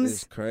 stadiums,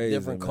 it's crazy.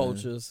 Different man.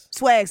 cultures.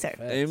 swag surf.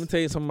 And let me tell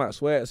you something about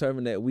swag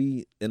surfing that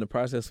we in the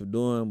process of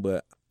doing,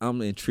 but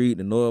I'm intrigued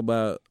to know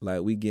about.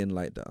 Like, we getting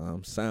like the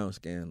sound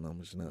scan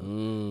numbers now.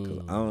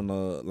 Cause I don't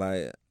know,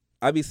 like,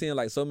 I be seeing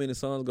like so many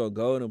songs go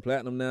gold and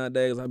platinum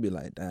nowadays. I be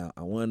like, damn,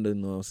 I wonder, you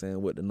know what I'm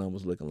saying, what the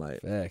numbers looking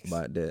like Facts.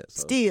 about that.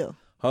 So Still.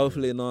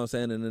 hopefully, you know what I'm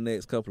saying, in the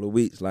next couple of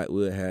weeks, like,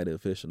 we'll have the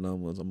official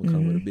numbers. I'm gonna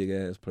come with a big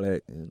ass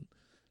plaque, and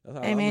that's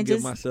how Hey, I'm man, gonna give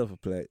just- myself a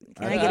plaque.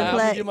 Can I get a I'ma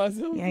plaque? give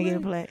myself a Can I get a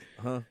plaque.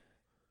 plaque? Huh?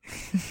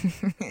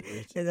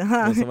 There's a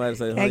huh. When somebody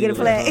say, Can huh, I get you a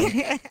be like,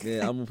 plaque? huh? Yeah,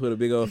 I'm gonna put a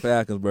big old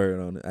Falcons bird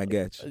on it. I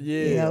got you.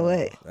 Yeah. You know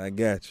what? I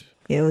got you.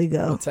 Here we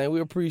go. Tank, we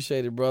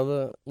appreciate it,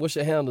 brother. What's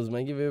your handles,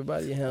 man? Give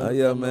everybody your handles. Oh,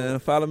 yeah, man.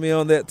 Follow me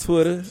on that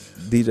Twitter,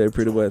 DJ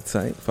Pretty Boy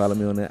Tank. Follow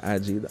me on that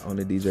IG, the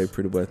only DJ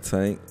Pretty Boy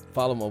Tank.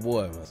 Follow my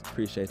boy, man.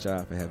 Appreciate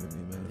y'all for having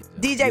me, man.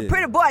 DJ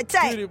Pretty Boy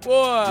Tank. Pretty boy.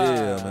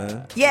 Yeah,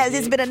 man. Yeah,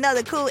 this has been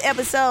another cool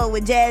episode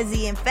with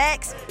Jazzy and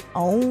Facts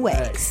on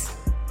Wax.